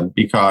system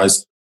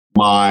because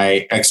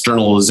my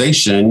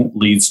externalization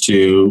leads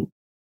to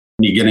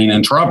me getting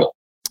in trouble.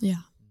 Yeah.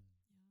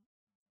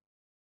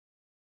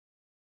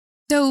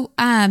 So,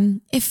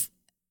 if,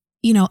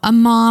 a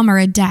mom or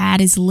a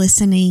dad is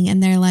listening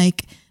and they're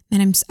like,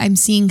 man, I'm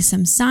seeing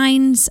some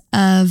signs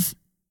of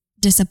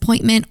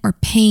disappointment or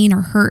pain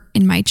or hurt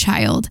in my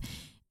child,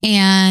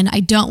 and I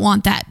don't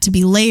want that to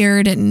be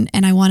layered, and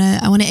I want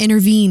to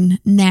intervene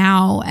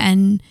now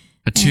and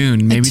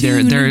attune.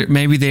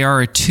 Maybe they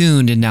are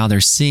attuned and now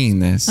they're seeing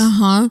this.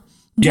 Uh-huh.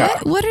 Yeah.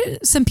 What are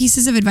some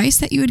pieces of advice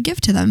that you would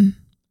give to them?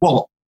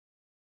 Well,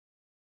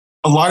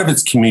 a lot of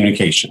it's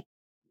communication.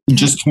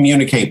 Just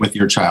communicate with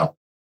your child.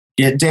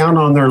 Get down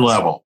on their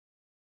level.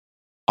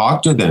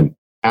 Talk to them.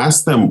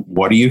 Ask them,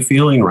 what are you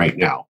feeling right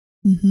now?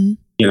 Mm-hmm.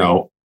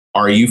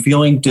 Are you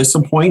feeling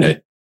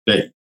disappointed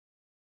that,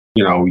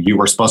 you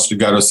were supposed to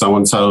go to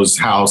so-and-so's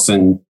house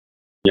and,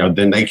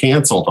 then they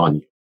canceled on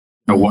you?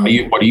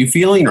 Mm-hmm. What are you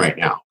feeling right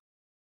now?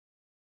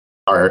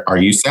 Are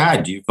you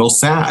sad? Do you feel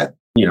sad?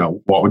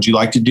 What would you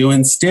like to do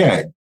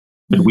instead?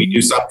 Could we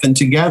do something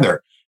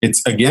together?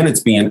 It's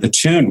being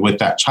attuned with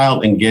that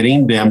child and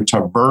getting them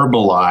to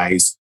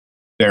verbalize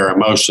their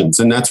emotions.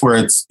 And that's where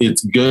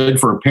it's good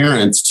for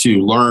parents to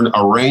learn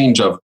a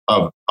range of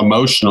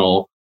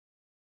emotional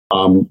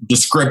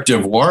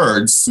descriptive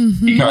words,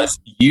 because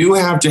you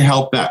have to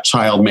help that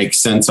child make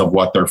sense of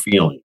what they're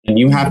feeling. And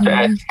you have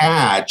to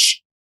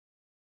attach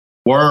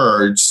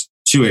words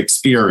to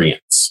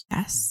experience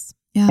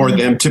for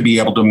them to be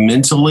able to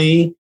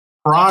mentally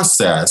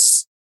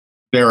process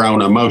their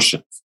own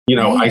emotions.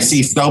 I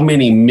see so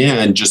many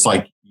men, just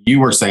like you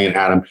were saying,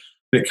 Adam,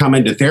 that come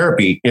into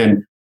therapy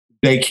and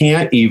they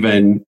can't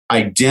even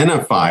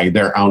identify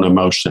their own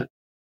emotion.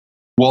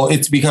 Well,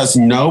 it's because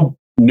no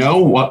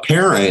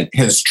parent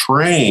has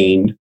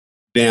trained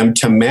them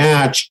to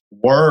match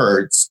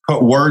words,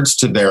 put words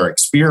to their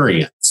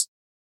experience.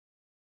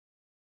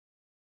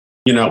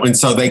 And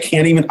so they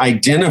can't even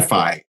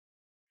identify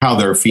how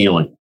they're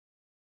feeling.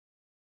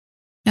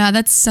 Yeah,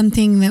 that's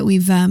something that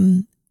we've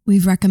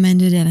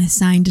recommended and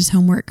assigned as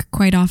homework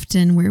quite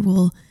often, where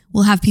we'll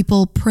have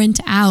people print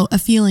out a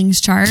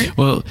feelings chart.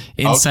 Well,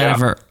 inside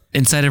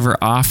of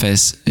her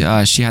office,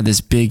 she had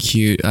this big,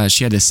 huge.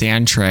 She had a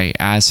sand tray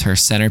as her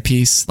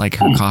centerpiece, like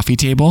her coffee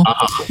table,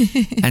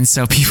 and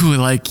so people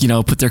would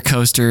put their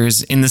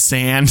coasters in the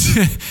sand.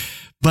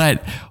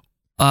 But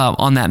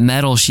on that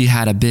metal, she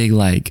had a big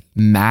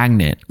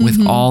magnet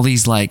with all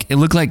these it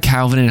looked like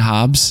Calvin and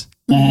Hobbes.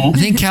 I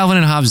think Calvin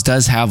and Hobbes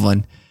does have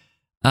one.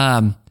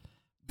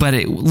 But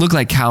it looked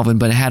like Calvin,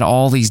 but it had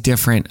all these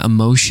different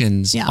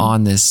emotions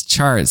on this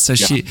chart.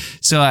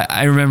 So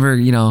I remember,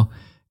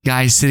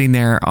 guys sitting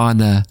there on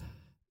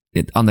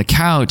the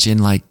couch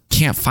and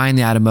can't find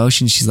that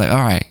emotion. She's like, all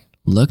right,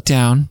 look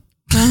down.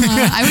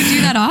 I would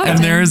do that often.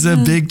 And there's a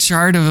big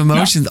chart of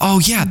emotions. Yeah. Oh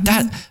yeah,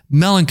 that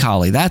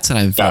melancholy. That's what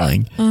I'm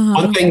feeling.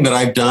 One thing that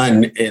I've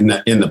done in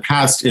the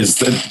past is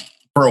that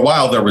for a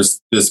while there was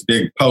this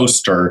big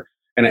poster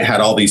and it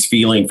had all these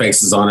feeling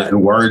faces on it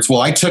and words.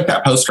 Well, I took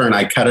that poster and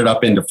I cut it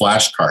up into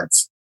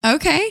flashcards.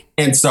 Okay.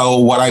 And so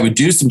what I would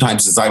do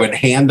sometimes is I would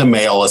hand the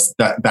male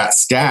that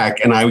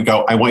stack and I would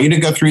go, I want you to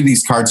go through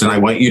these cards and I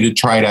want you to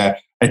try to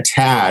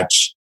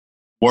attach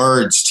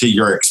words to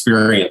your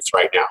experience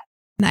right now.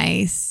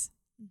 Nice.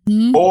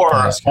 Mm-hmm.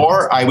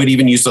 Or I would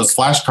even use those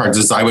flashcards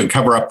as I would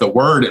cover up the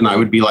word and I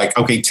would be like,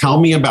 okay, tell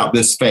me about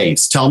this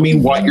face. Tell me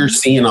what you're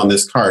seeing on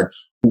this card.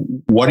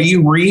 What are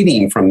you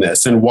reading from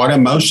this? And what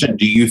emotion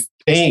do you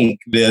think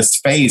this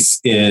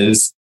face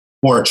is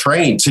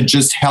portraying, to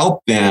just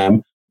help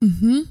them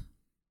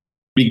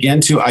begin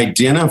to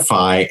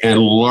identify and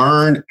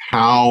learn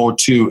how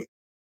to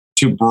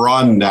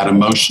broaden that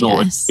emotional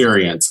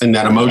experience and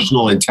that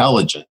emotional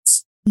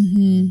intelligence.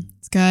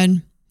 It's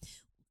good.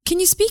 Can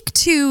you speak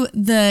to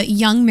the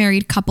young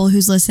married couple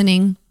who's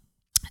listening,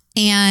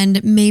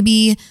 and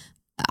maybe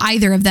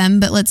either of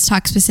them, but let's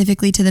talk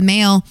specifically to the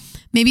male.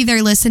 Maybe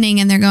they're listening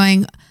and they're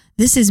going,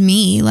 this is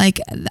me.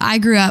 I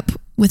grew up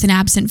with an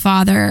absent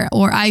father,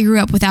 or I grew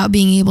up without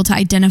being able to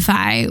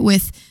identify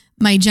with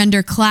my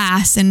gender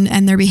class and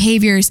their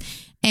behaviors.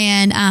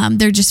 And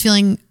they're just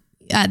feeling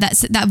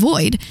that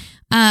void.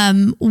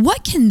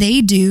 What can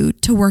they do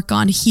to work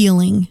on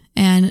healing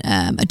and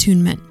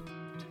attunement?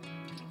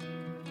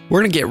 We're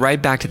going to get right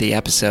back to the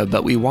episode,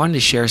 but we wanted to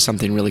share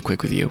something really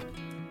quick with you.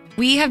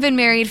 We have been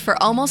married for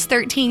almost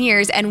 13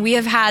 years, and we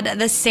have had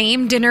the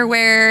same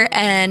dinnerware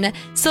and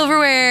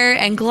silverware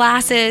and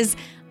glasses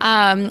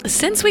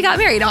since we got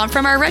married on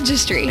from our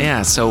registry.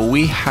 Yeah, so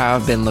we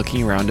have been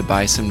looking around to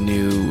buy some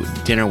new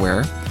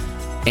dinnerware.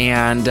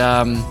 And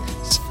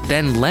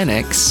then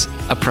Lennox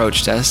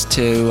approached us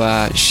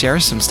to share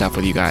some stuff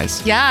with you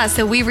guys. Yeah,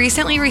 so we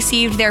recently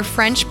received their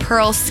French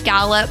pearl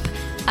scallop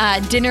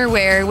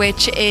dinnerware,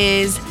 which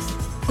is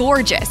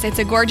gorgeous. It's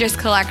a gorgeous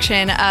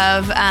collection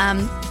of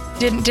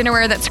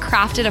dinnerware that's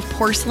crafted of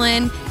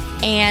porcelain.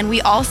 And we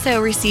also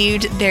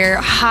received their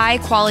high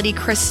quality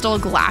crystal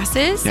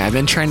glasses. Yeah, I've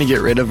been trying to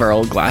get rid of our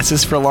old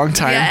glasses for a long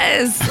time.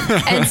 Yes.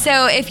 And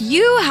so if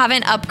you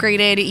haven't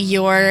upgraded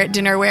your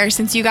dinnerware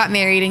since you got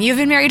married and you've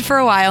been married for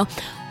a while,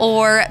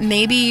 or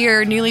maybe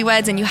you're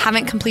newlyweds and you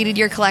haven't completed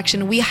your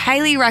collection, we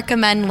highly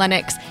recommend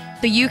Lennox.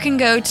 So you can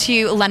go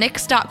to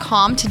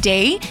lennox.com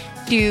today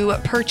to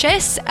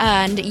purchase,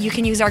 and you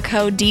can use our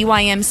code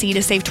DYMC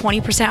to save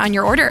 20% on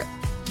your order.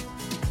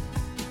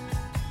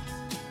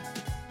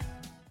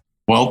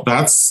 Well,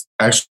 that's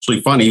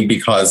actually funny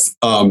because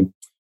I've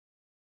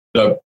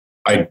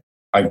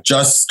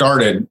just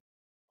started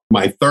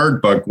my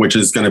third book, which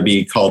is going to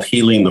be called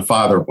Healing the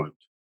Father Wound.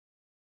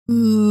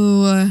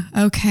 Ooh,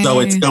 okay. So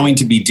it's going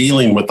to be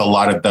dealing with a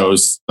lot of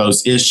those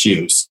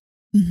issues.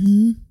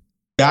 Mm-hmm.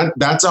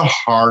 That's a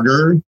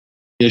harder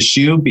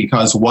issue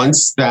because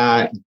once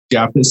that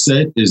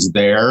deficit is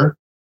there,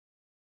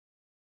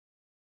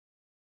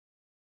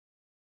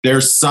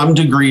 there's some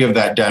degree of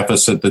that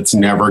deficit that's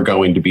never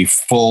going to be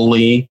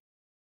fully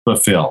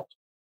fulfilled.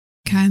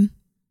 Okay.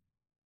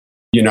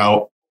 You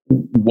know,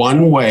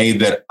 one way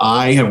that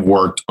I have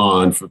worked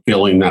on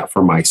fulfilling that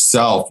for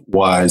myself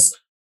was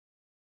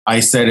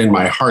I said in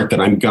my heart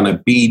that I'm going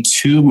to be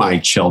to my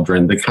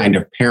children the kind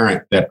of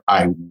parent that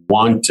I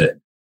wanted.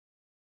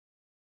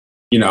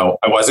 You know,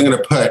 I wasn't going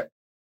to put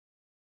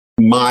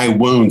my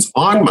wounds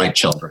on my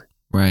children.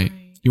 Right.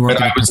 You weren't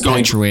going to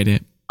perpetuate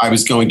it. I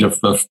was going to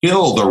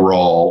fulfill the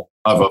role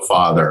of a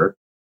father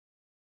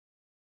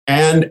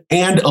and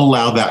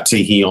allow that to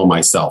heal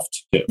myself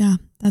too. Yeah,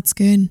 that's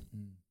good.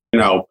 You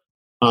know,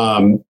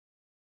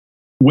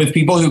 with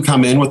people who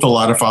come in with a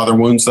lot of father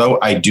wounds, though,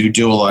 I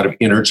do a lot of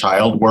inner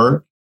child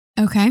work.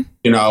 Okay.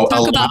 You know,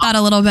 talk about that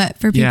a little bit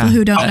for people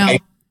who don't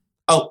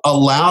know.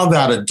 Allow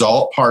that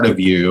adult part of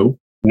you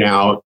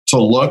now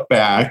to look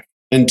back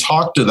and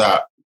talk to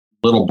that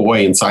little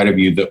boy inside of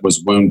you that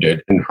was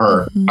wounded and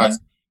hurt. Mm-hmm.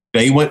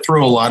 They went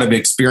through a lot of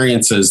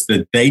experiences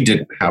that they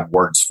didn't have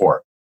words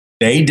for.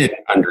 They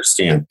didn't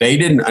understand. They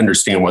didn't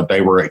understand what they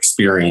were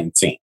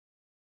experiencing.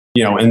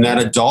 You know, and that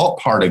adult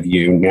part of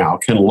you now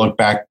can look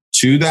back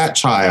to that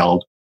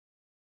child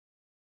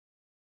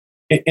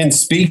and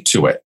speak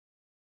to it.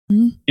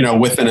 Mm-hmm. You know,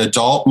 with an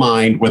adult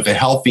mind, with a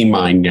healthy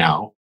mind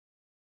now.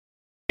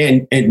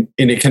 And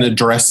it can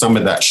address some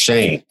of that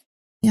shame.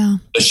 Yeah.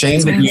 The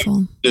shame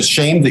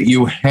that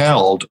you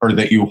held or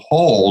that you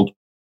hold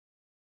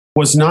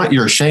was not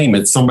your shame.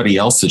 It's somebody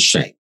else's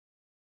shame.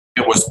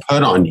 It was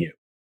put on you.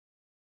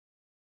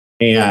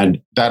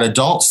 And that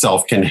adult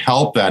self can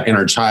help that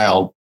inner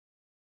child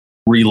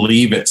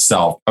relieve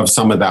itself of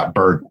some of that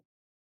burden.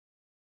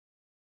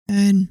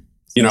 Good.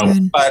 You know,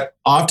 but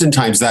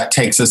oftentimes that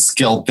takes a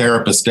skilled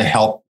therapist to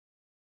help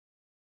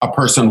a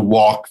person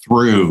walk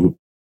through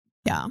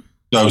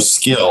those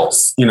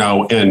skills, you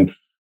know, and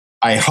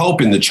I hope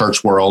in the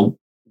church world,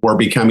 we're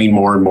becoming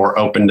more and more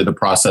open to the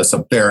process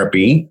of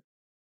therapy.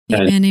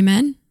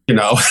 Amen. You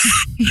know,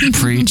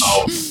 preach.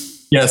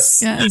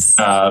 Yes. You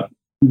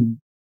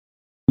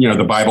know,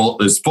 the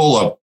Bible is full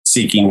of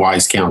seeking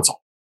wise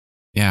counsel.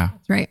 Yeah.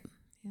 That's right.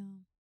 Yeah.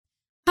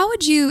 How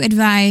would you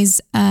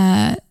advise,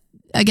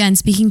 again,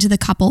 speaking to the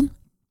couple,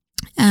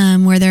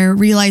 where they're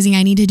realizing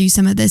I need to do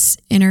some of this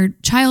inner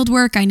child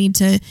work, I need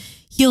to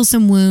heal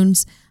some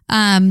wounds.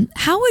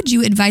 How would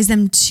you advise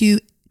them to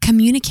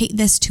communicate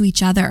this to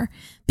each other?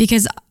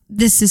 Because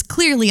this is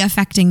clearly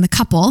affecting the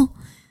couple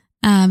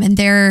and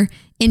their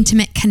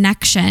intimate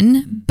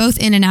connection, both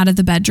in and out of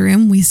the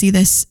bedroom. We see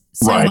this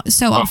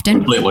so often.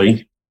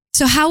 Completely.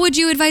 So how would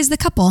you advise the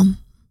couple?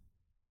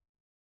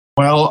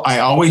 Well, I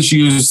always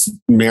use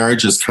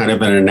marriage as kind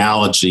of an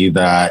analogy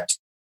that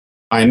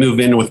I move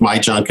in with my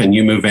junk and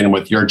you move in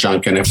with your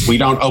junk. And if we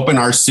don't open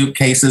our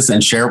suitcases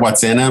and share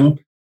what's in them,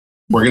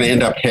 we're going to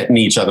end up hitting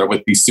each other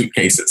with these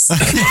suitcases.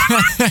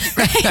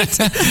 Right.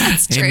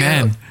 That's true.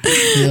 Amen.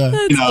 Yeah.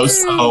 You know,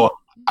 so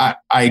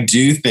I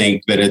do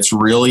think that it's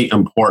really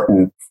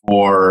important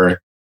for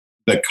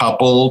the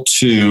couple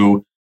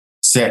to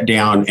sit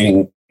down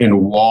and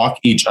walk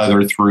each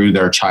other through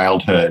their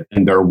childhood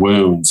and their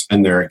wounds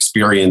and their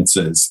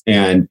experiences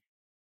and,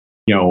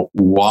 you know,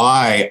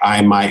 why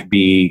I might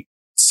be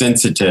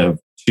sensitive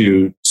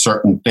to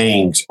certain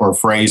things or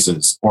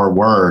phrases or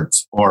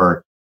words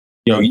or,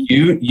 you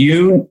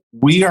know,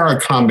 we are a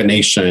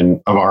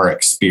combination of our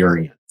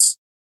experience.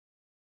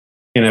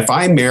 And if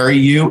I marry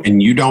you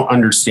and you don't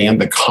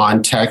understand the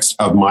context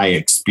of my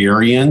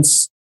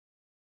experience,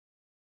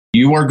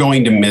 you are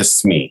going to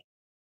miss me.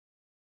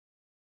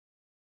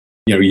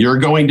 You know, you're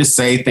going to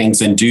say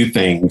things and do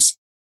things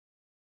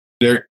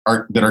that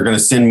are going to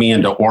send me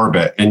into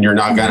orbit, and you're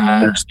not going to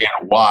understand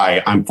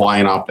why I'm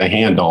flying off the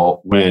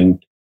handle when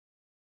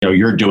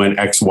you're doing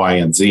X, Y,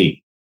 and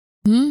Z.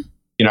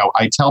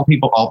 I tell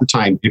people all the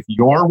time, if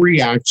your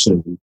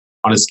reaction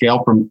on a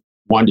scale from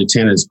 1 to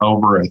 10 is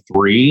over a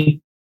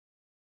 3,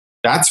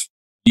 that's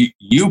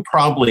you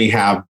probably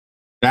have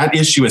that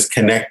issue is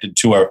connected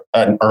to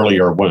an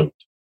earlier wound.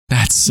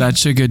 That's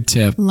such a good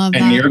tip. Love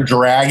that. And you're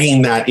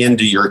dragging that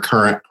into your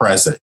current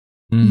present.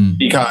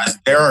 Because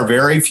there are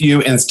very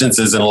few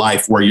instances in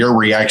life where your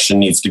reaction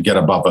needs to get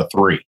above a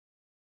 3.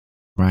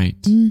 Right.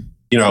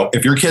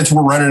 If your kids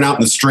were running out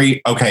in the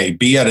street, okay,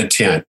 be at a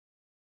 10.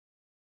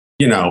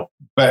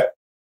 But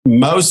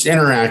most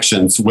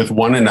interactions with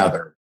one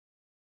another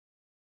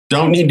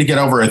don't need to get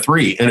over a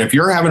 3. And if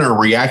you're having a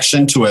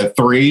reaction to a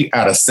 3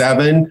 out of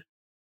 7,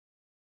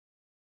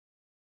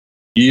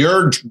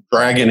 you're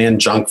dragging in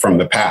junk from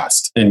the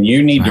past, and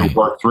you need to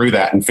work through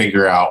that and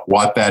figure out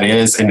what that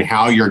is and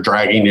how you're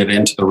dragging it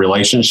into the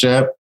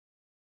relationship.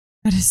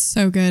 That is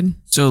so good.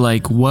 So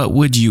what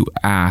would you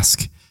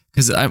ask?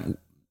 Because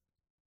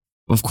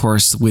of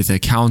course, with a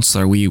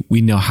counselor, we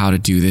know how to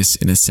do this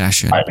in a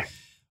session.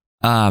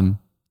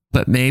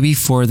 But maybe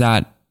for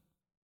that,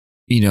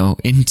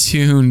 in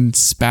tune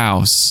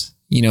spouse,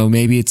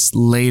 maybe it's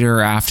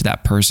later after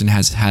that person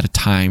has had a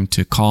time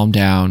to calm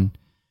down.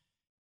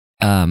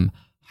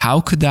 How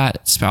could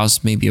that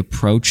spouse maybe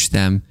approach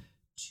them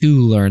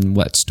to learn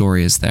what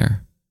story is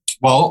there?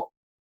 Well,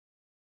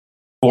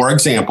 for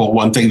example,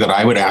 one thing that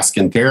I would ask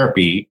in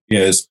therapy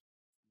is,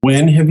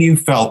 when have you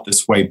felt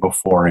this way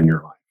before in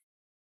your life?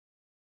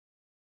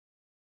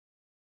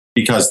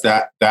 Because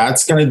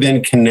that's going to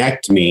then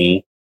connect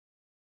me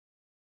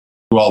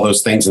to all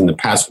those things in the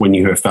past when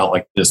you have felt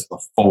like this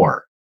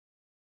before.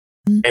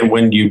 And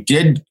when you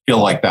did feel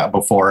like that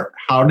before,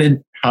 how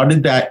did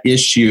that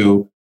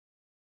issue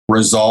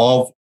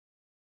resolve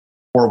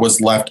or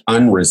was left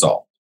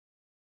unresolved?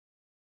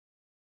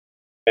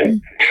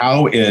 And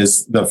how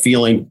is the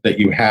feeling that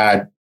you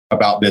had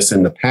about this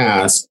in the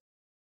past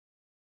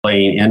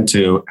playing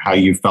into how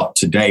you felt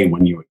today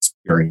when you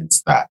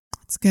experienced that?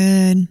 That's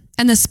good.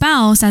 And the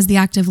spouse, as the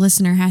active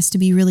listener, has to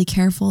be really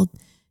careful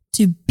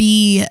to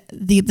be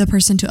the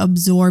person to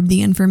absorb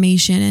the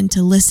information and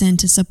to listen,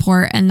 to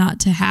support, and not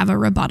to have a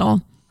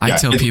rebuttal. I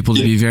tell people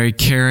to be very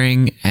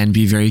caring and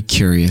be very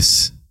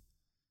curious.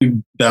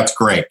 That's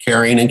great.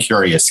 Caring and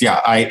curious.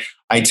 Yeah.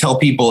 I tell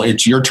people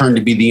it's your turn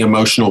to be the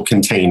emotional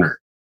container.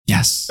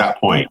 Yes. At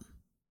that point.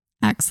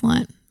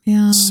 Excellent.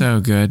 Yeah. So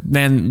good.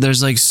 Man,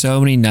 there's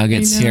so many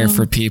nuggets here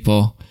for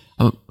people.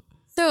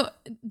 So,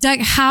 Doug,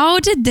 how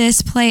did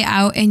this play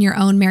out in your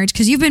own marriage?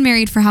 Because you've been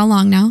married for how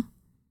long now?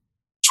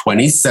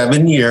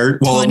 27 years.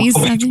 Well,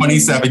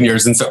 27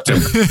 years in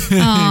September.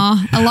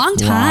 Oh, a long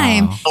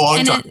time. Wow. A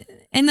long time.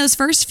 In those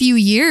first few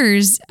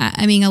years,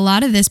 a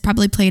lot of this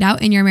probably played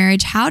out in your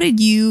marriage. How did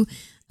you...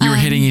 You were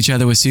hitting each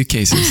other with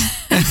suitcases.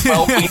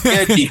 Well, we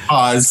did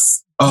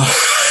because...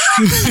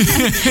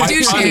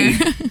 Do share.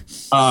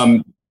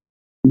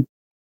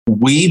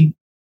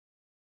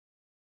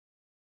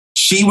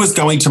 She was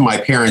going to my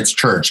parents'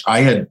 church.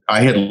 I had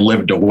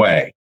lived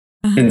away.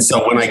 And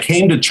so when I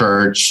came to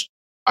church,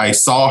 I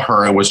saw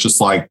her and was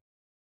just like,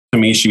 to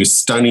me, she was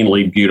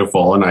stunningly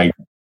beautiful. And I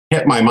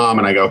hit my mom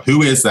and I go,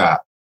 "Who is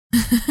that?"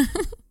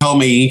 Tell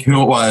me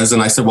who it was.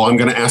 And I said, "Well, I'm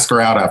going to ask her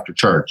out after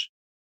church."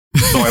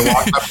 So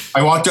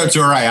I walked up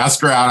to her. I asked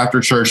her out after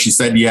church. She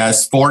said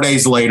yes. 4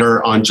 days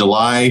later, on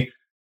July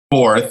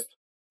 4th,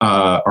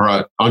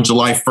 on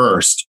July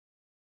 1st,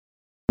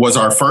 was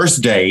our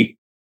first date.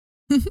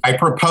 I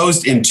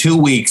proposed in 2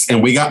 weeks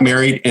and we got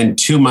married in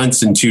 2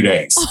 months and 2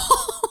 days.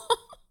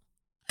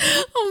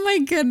 Oh my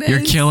goodness.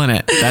 You're killing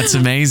it. That's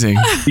amazing.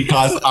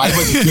 Because I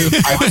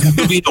was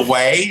moving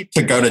away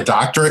to go to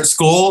doctorate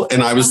school.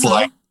 And I was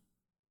like,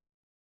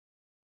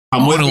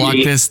 I'm going to lock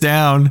this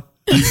down.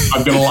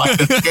 I'm going to lock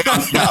this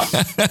down.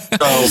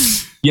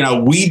 Yeah.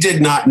 So, we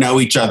did not know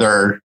each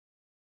other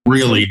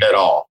really at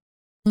all.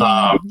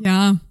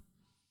 Yeah.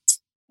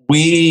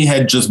 We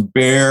had just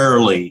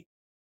barely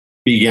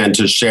began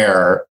to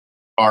share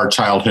our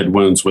childhood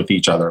wounds with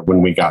each other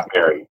when we got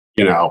married,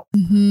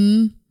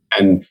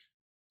 And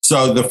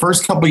so the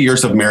first couple of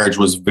years of marriage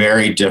was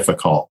very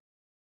difficult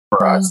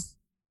for us.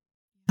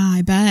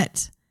 I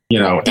bet.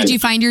 Did you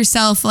find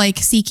yourself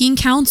seeking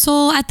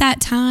counsel at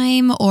that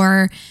time,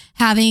 or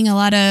having a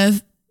lot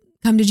of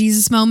come to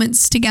Jesus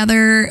moments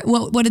together?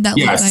 What did that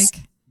look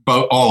like?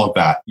 Both, all of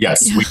that.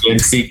 Yes. Yeah. We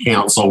did seek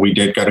counsel. We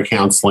did go to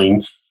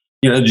counseling,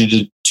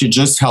 to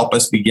just help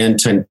us begin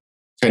to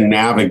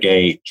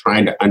navigate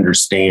trying to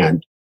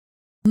understand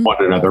one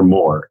another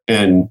more.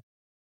 And,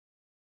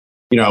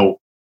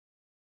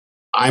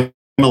 I'm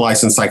a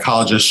licensed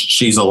psychologist.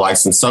 She's a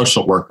licensed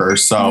social worker.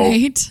 So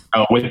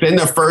within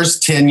the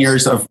first 10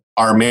 years of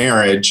our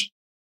marriage,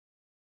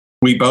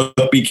 we both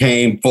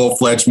became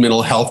full-fledged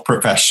mental health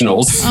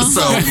professionals.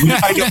 So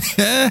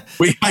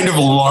we kind of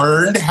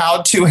learned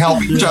how to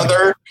help each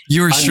other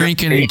You were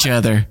shrinking each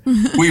other.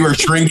 We were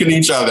shrinking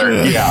each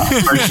other. Yeah,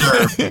 for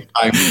sure.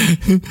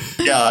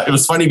 It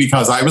was funny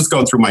because I was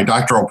going through my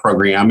doctoral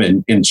program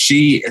and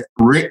she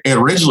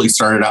originally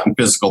started out in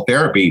physical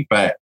therapy,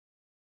 but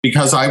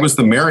because I was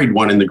the married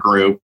one in the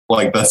group,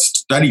 like the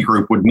study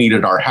group would meet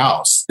at our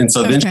house. And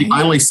so then she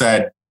finally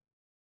said,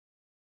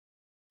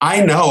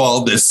 I know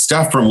all this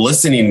stuff from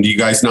listening to you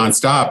guys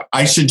nonstop.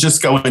 I should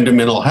just go into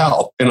mental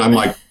health. And I'm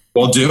like,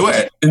 well, do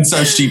it. And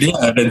so she did.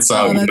 And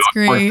so that's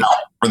great. It worked out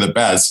for the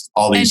best.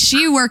 And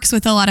she works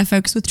with a lot of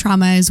folks with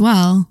trauma as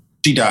well.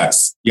 She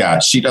does. Yeah.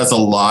 She does a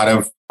lot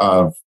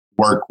of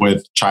work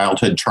with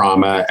childhood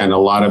trauma and a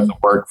lot of the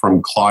work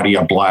from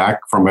Claudia Black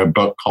from a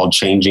book called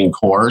Changing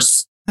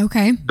Course.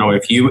 Okay. So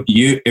if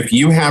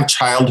you have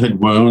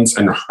childhood wounds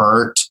and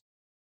hurt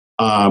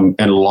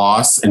and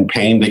loss and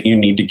pain that you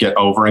need to get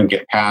over and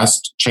get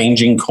past,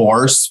 Changing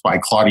Course by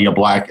Claudia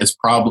Black is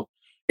probably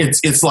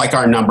it's like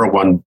our number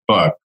one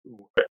book.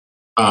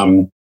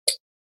 Thank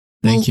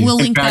you. We'll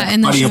link that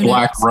in the Claudia show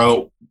Black notes.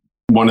 wrote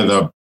one of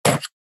the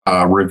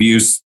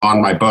reviews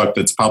on my book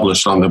that's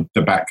published on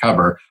the back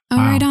cover. Oh,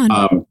 right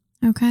on.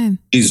 Okay.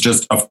 She's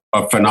just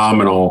a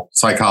phenomenal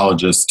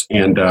psychologist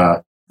and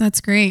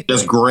that's great.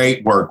 Does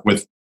great work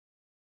with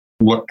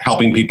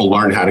helping people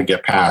learn how to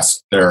get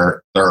past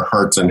their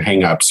hurts and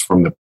hangups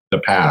from the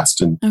past.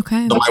 And so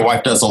my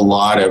wife does a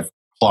lot of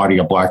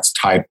Claudia Black's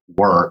type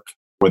work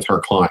with her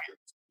clients.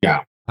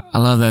 Yeah. I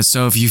love that.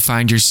 So if you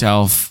find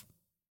yourself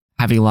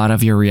having a lot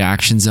of your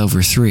reactions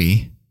over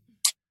 3,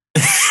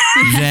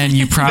 then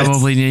you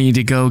probably need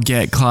to go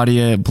get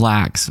Claudia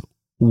Black's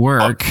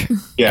work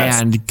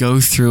and go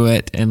through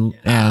it and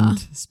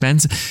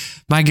spend.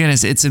 My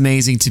goodness, it's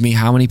amazing to me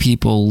how many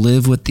people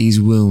live with these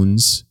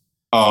wounds.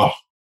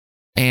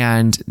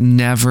 And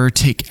never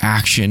take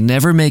action,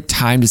 never make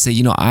time to say,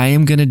 I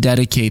am going to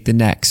dedicate the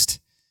next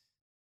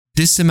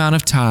this amount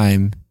of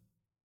time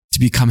to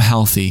become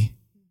healthy.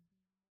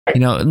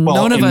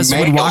 None of us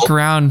would walk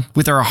around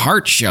with our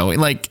heart showing,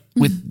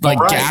 with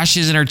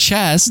gashes in our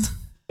chest.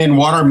 And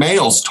what are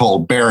males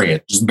told? Bury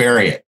it. Just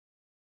bury it.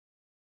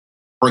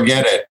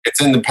 Forget it.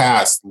 It's in the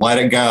past. Let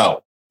it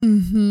go.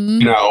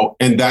 Mm-hmm.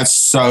 And that's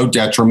so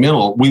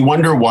detrimental. We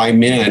wonder why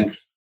men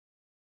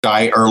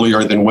die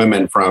earlier than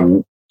women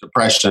from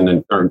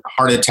depression or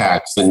heart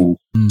attacks and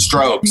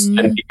strokes. Mm-hmm.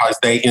 And because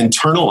they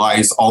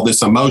internalize all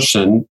this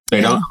emotion,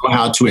 they don't know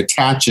how to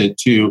attach it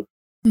to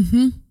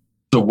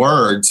the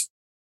words.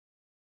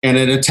 And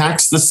it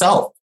attacks the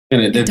self.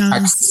 And it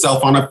attacks the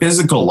self on a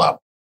physical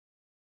level.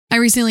 I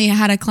recently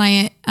had a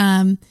client,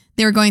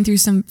 they were going through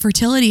some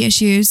fertility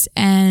issues.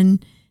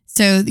 And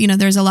so,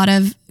 there's a lot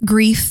of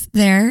grief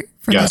there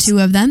for the two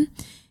of them.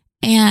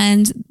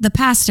 And the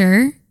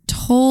pastor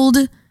told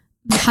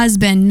the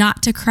husband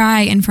not to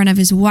cry in front of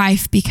his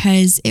wife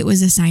because it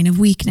was a sign of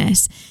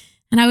weakness.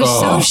 And I was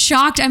so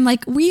shocked. I'm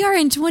like, we are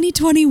in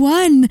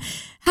 2021.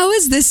 How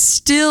is this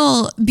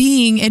still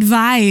being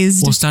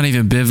advised? Well, it's not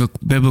even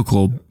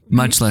biblical,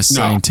 much less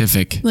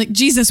scientific. Like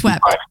Jesus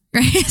wept,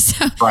 right?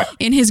 So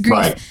in his grief.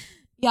 Right.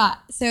 Yeah.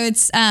 So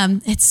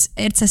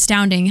it's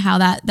astounding how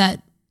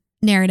that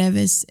narrative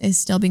is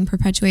still being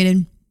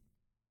perpetuated.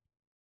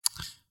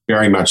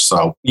 Very much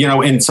so.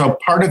 And so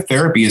part of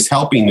therapy is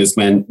helping this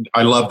man.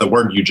 I love the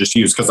word you just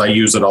used because I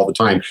use it all the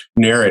time.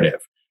 Narrative.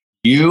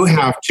 You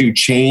have to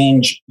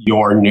change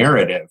your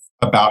narrative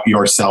about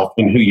yourself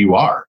and who you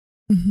are.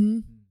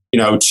 Mm-hmm.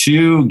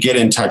 To get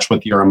in touch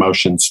with your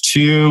emotions,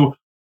 to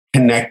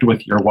connect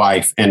with your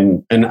wife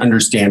and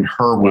understand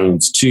her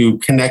wounds, to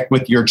connect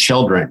with your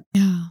children.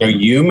 Yeah.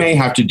 You may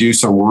have to do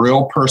some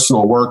real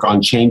personal work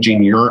on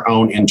changing your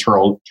own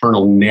internal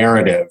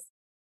narrative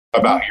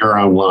about your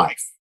own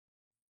life.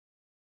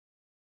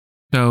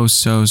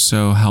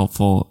 So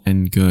helpful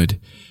and good.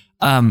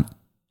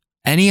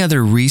 Any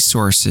other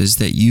resources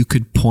that you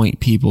could point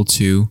people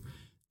to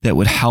that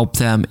would help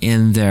them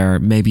in their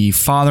maybe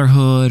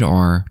fatherhood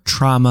or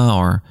trauma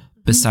or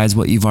besides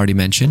what you've already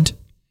mentioned?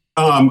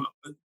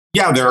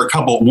 There are a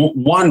couple.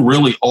 One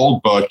really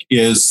old book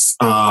is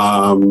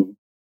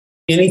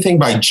anything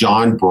by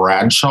John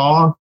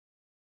Bradshaw.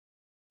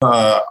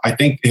 I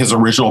think his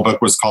original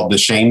book was called The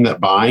Shame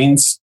That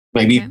Binds.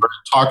 Maybe it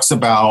talks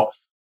about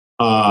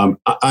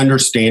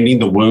understanding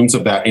the wounds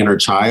of that inner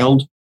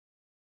child.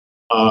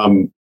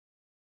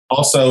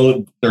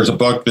 Also, there's a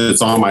book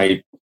that's on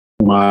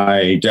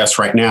my desk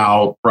right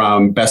now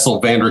from Bessel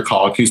van der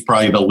Kolk, who's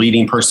probably the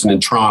leading person in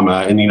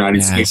trauma in the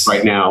United States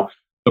right now.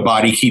 The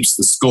Body Keeps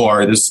the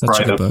Score. This is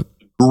probably the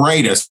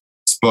greatest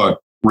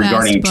book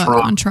regarding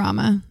trauma. On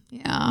trauma.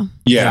 Yeah.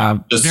 Yeah.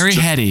 Very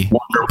heady,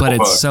 but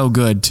it's so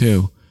good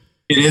too.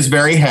 It is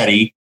very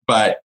heady,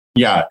 but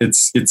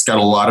it's got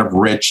a lot of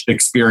rich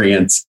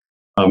experience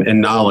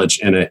and knowledge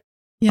in it.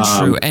 Yeah.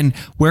 True. And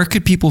where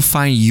could people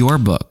find your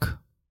book?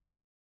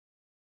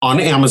 On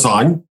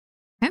Amazon.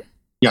 Okay.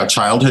 Yeah,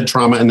 Childhood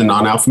Trauma and the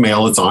Non-Alpha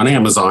Male. It's on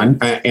Amazon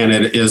and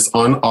it is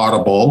on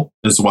Audible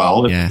as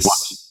well. If you want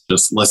to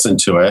just listen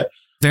to it.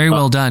 Very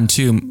well done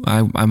too.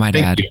 I might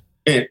add.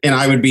 And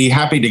I would be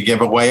happy to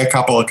give away a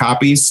couple of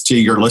copies to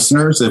your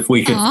listeners if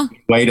we could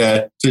way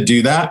to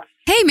do that.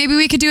 Hey, maybe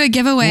we could do a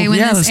giveaway when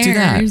this let's do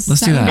that. airs.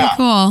 Let's do that. Would be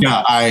cool.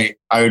 Yeah, I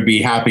would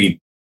be happy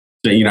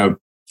to,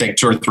 take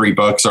 2 or 3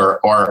 books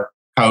or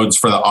codes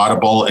for the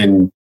Audible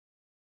and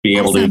be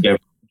able to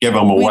give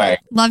them away.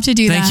 Love to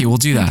do that. Thank you. We'll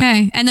do that.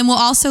 Okay. And then we'll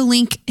also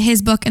link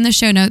his book in the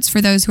show notes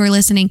for those who are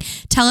listening.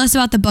 Tell us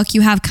about the book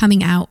you have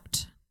coming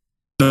out.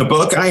 The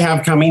book I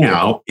have coming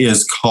out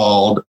is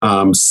called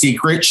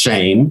Secret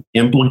Shame: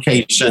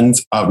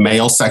 Implications of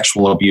Male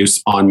Sexual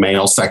Abuse on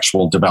Male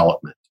Sexual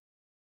Development.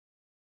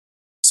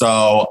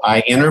 So I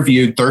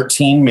interviewed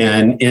 13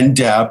 men in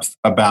depth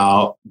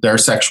about their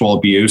sexual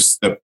abuse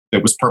that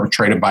was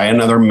perpetrated by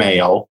another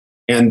male,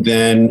 and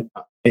then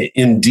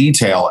in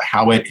detail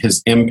how it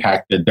has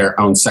impacted their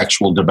own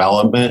sexual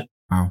development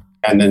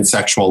and then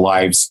sexual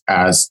lives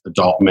as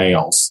adult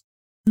males.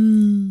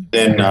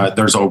 Then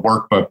there's a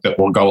workbook that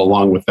will go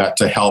along with that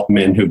to help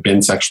men who've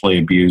been sexually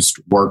abused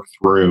work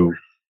through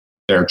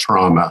their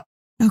trauma.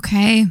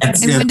 Okay. And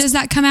when does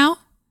that come out?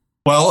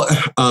 Well,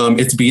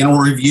 it's being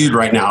reviewed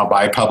right now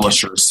by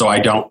publishers, so I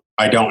don't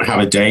have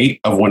a date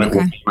of when it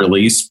will be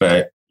released,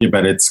 but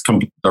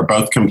they're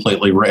both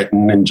completely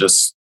written and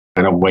just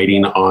kind of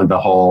waiting on the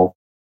whole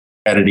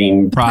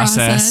editing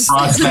process.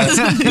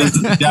 This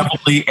is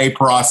definitely a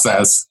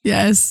process.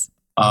 Yes.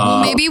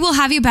 Well, maybe we'll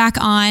have you back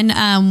on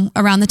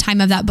around the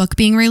time of that book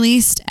being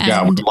released,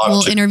 and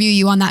we'll interview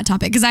you on that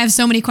topic, because I have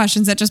so many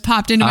questions that just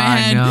popped into my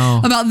head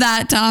about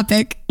that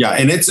topic. Yeah,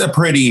 and it's a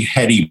pretty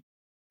heady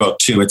book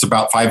too. It's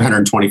about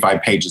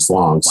 525 pages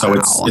long. So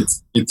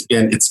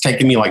it's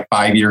taken me like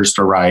 5 years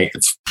to write.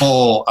 It's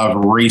full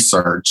of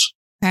research.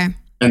 Okay.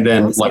 And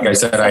then, like I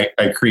said,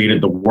 I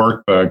created the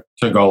workbook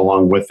to go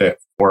along with it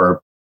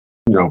for,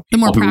 the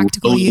more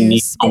practical who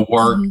need to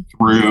work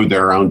through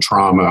their own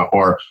trauma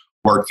or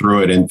work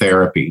through it in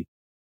therapy.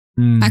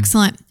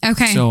 Excellent.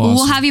 Okay. So Well, we'll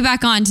awesome. have you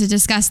back on to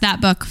discuss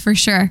that book for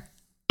sure.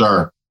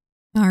 Sure.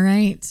 All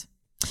right.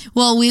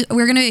 Well,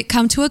 we're going to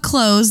come to a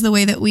close the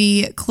way that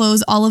we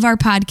close all of our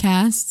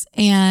podcasts.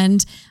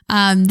 And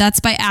that's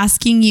by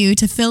asking you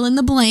to fill in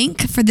the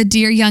blank for the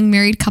Dear Young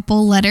Married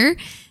Couple letter.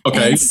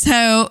 Okay. And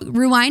so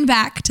rewind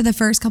back to the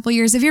first couple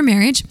years of your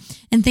marriage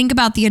and think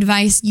about the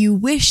advice you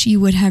wish you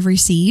would have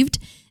received.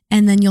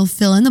 And then you'll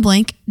fill in the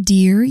blank,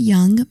 Dear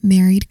Young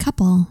Married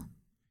Couple.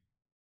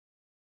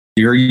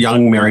 Dear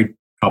young married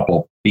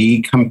couple,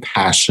 be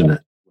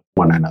compassionate with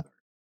one another.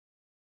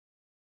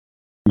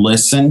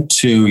 Listen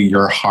to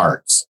your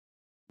hearts,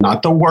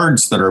 not the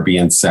words that are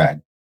being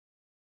said,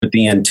 but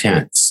the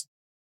intents.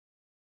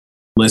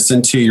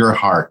 Listen to your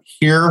heart.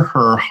 Hear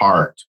her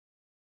heart.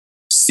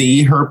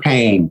 See her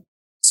pain.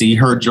 See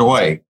her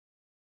joy.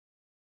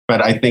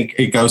 But I think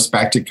it goes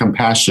back to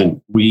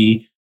compassion.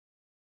 We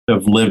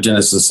have lived in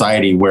a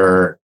society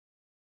where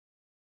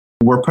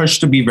we're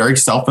pushed to be very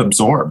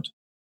self-absorbed.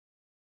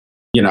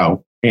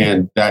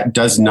 And that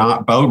does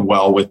not bode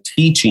well with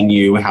teaching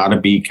you how to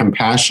be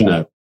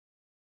compassionate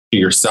to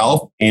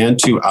yourself and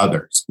to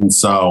others. And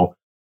so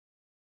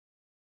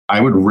I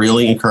would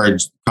really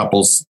encourage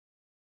couples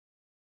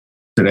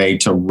today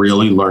to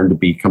really learn to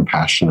be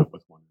compassionate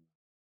with one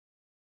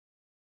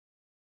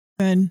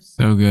another. Good.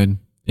 So good.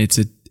 It's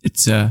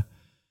a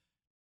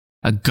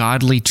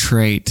godly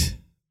trait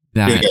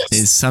that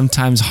is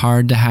sometimes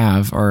hard to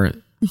have or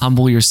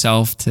humble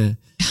yourself to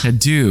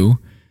do.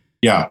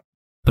 Yeah.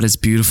 But it's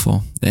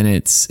beautiful, and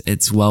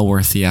it's well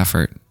worth the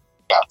effort.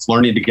 Yeah, it's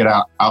learning to get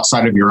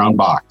outside of your own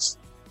box.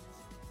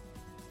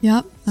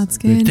 Yep, that's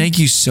good. Thank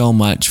you so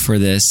much for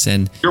this,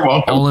 and you're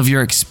welcome. All of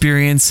your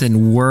experience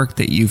and work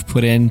that you've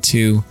put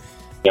into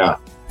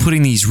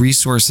putting these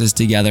resources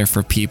together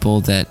for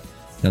people. That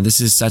this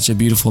is such a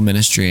beautiful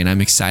ministry, and I'm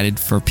excited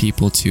for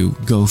people to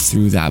go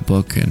through that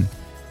book and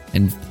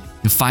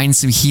find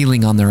some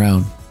healing on their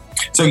own.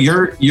 So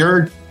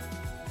you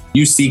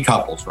see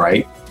couples,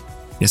 right?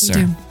 Yes,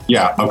 sir.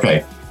 Yeah.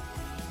 Okay.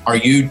 Are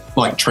you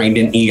trained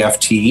in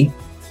EFT?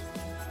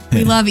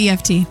 We love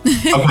EFT.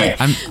 Okay.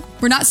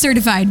 We're not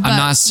certified. But I'm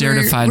not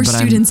certified, we're but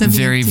students I'm of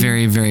very, EFT.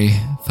 very, very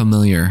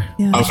familiar.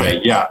 Yeah.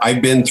 Okay. Yeah.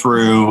 I've been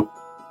through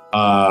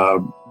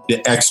the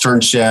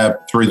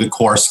externship, through the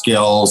core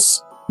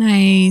skills.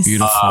 Nice.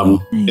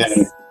 Beautiful. Nice.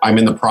 And I'm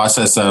in the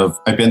process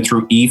I've been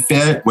through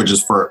EFIT, which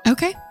is for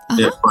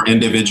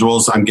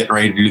individuals. I'm getting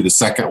ready to do the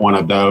second one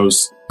of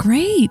those.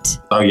 Great.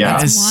 So yeah.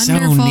 That is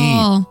Wonderful. so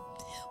neat.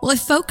 Well, if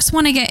folks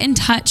want to get in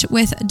touch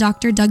with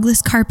Dr.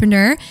 Douglas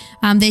Carpenter,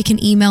 they can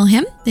email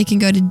him. They can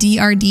go to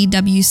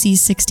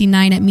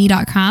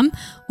drdwc69@me.com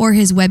or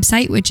his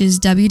website, which is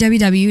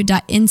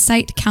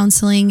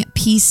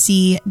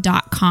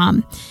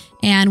www.insightcounselingpc.com.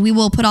 And we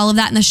will put all of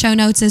that in the show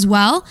notes as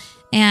well.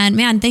 And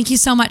man, thank you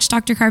so much,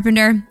 Dr.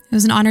 Carpenter. It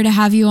was an honor to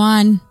have you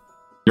on.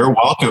 You're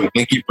welcome.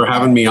 Thank you for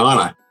having me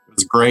on. It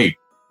was great.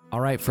 All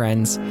right,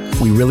 friends,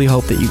 we really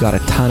hope that you got a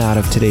ton out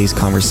of today's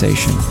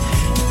conversation.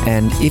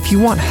 And if you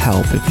want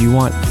help, if you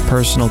want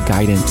personal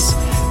guidance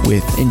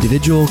with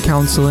individual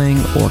counseling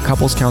or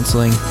couples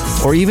counseling,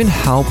 or even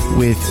help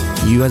with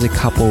you as a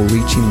couple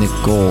reaching the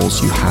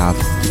goals you have,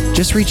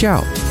 just reach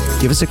out.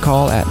 give us a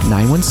call at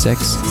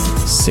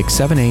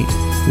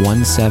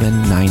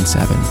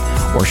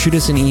 916-678-1797 or shoot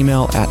us an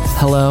email at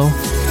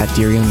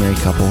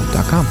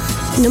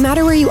hello@dearyoungmarriedcouple.com. No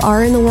matter where you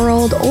are in the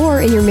world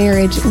or in your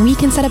marriage, we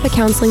can set up a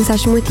counseling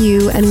session with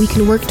you and we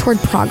can work toward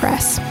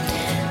progress.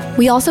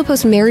 We also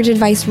post marriage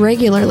advice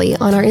regularly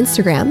on our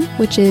Instagram,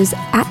 which is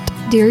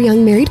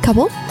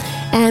 @dearyoungmarriedcouple,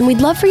 and we'd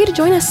love for you to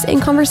join us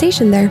in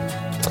conversation there.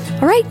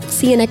 All right,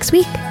 see you next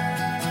week.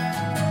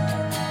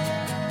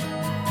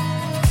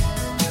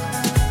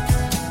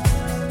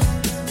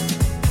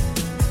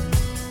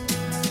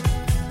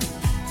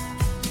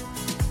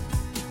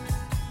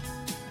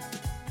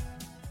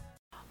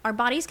 Our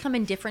bodies come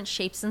in different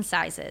shapes and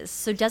sizes,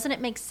 so doesn't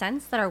it make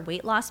sense that our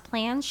weight loss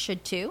plans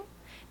should too?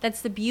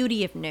 That's the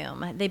beauty of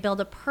Noom. They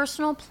build a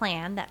personal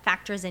plan that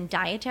factors in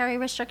dietary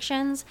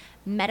restrictions,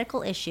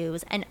 medical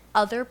issues, and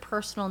other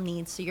personal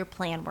needs so your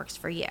plan works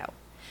for you.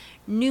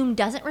 Noom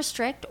doesn't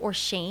restrict or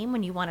shame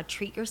when you want to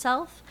treat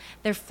yourself.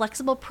 Their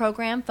flexible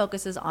program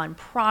focuses on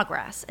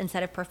progress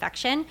instead of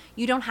perfection.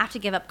 You don't have to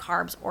give up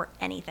carbs or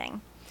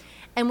anything.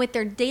 And with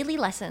their daily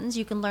lessons,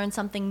 you can learn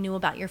something new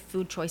about your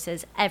food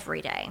choices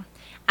every day.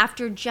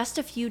 After just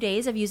a few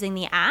days of using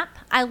the app,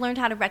 I learned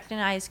how to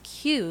recognize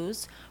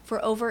cues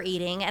for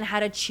overeating and how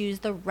to choose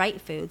the right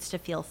foods to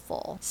feel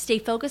full. Stay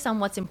focused on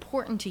what's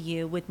important to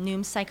you with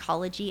Noom's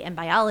psychology and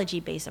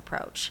biology-based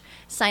approach.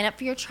 Sign up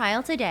for your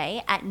trial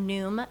today at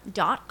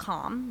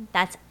Noom.com.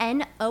 That's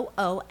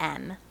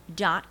Noom.com.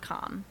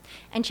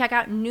 And check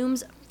out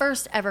Noom's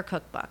first ever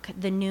cookbook,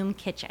 The Noom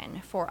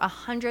Kitchen, for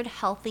 100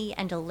 healthy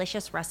and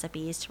delicious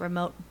recipes to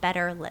promote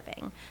better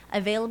living.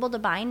 Available to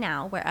buy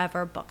now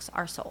wherever books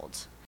are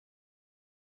sold.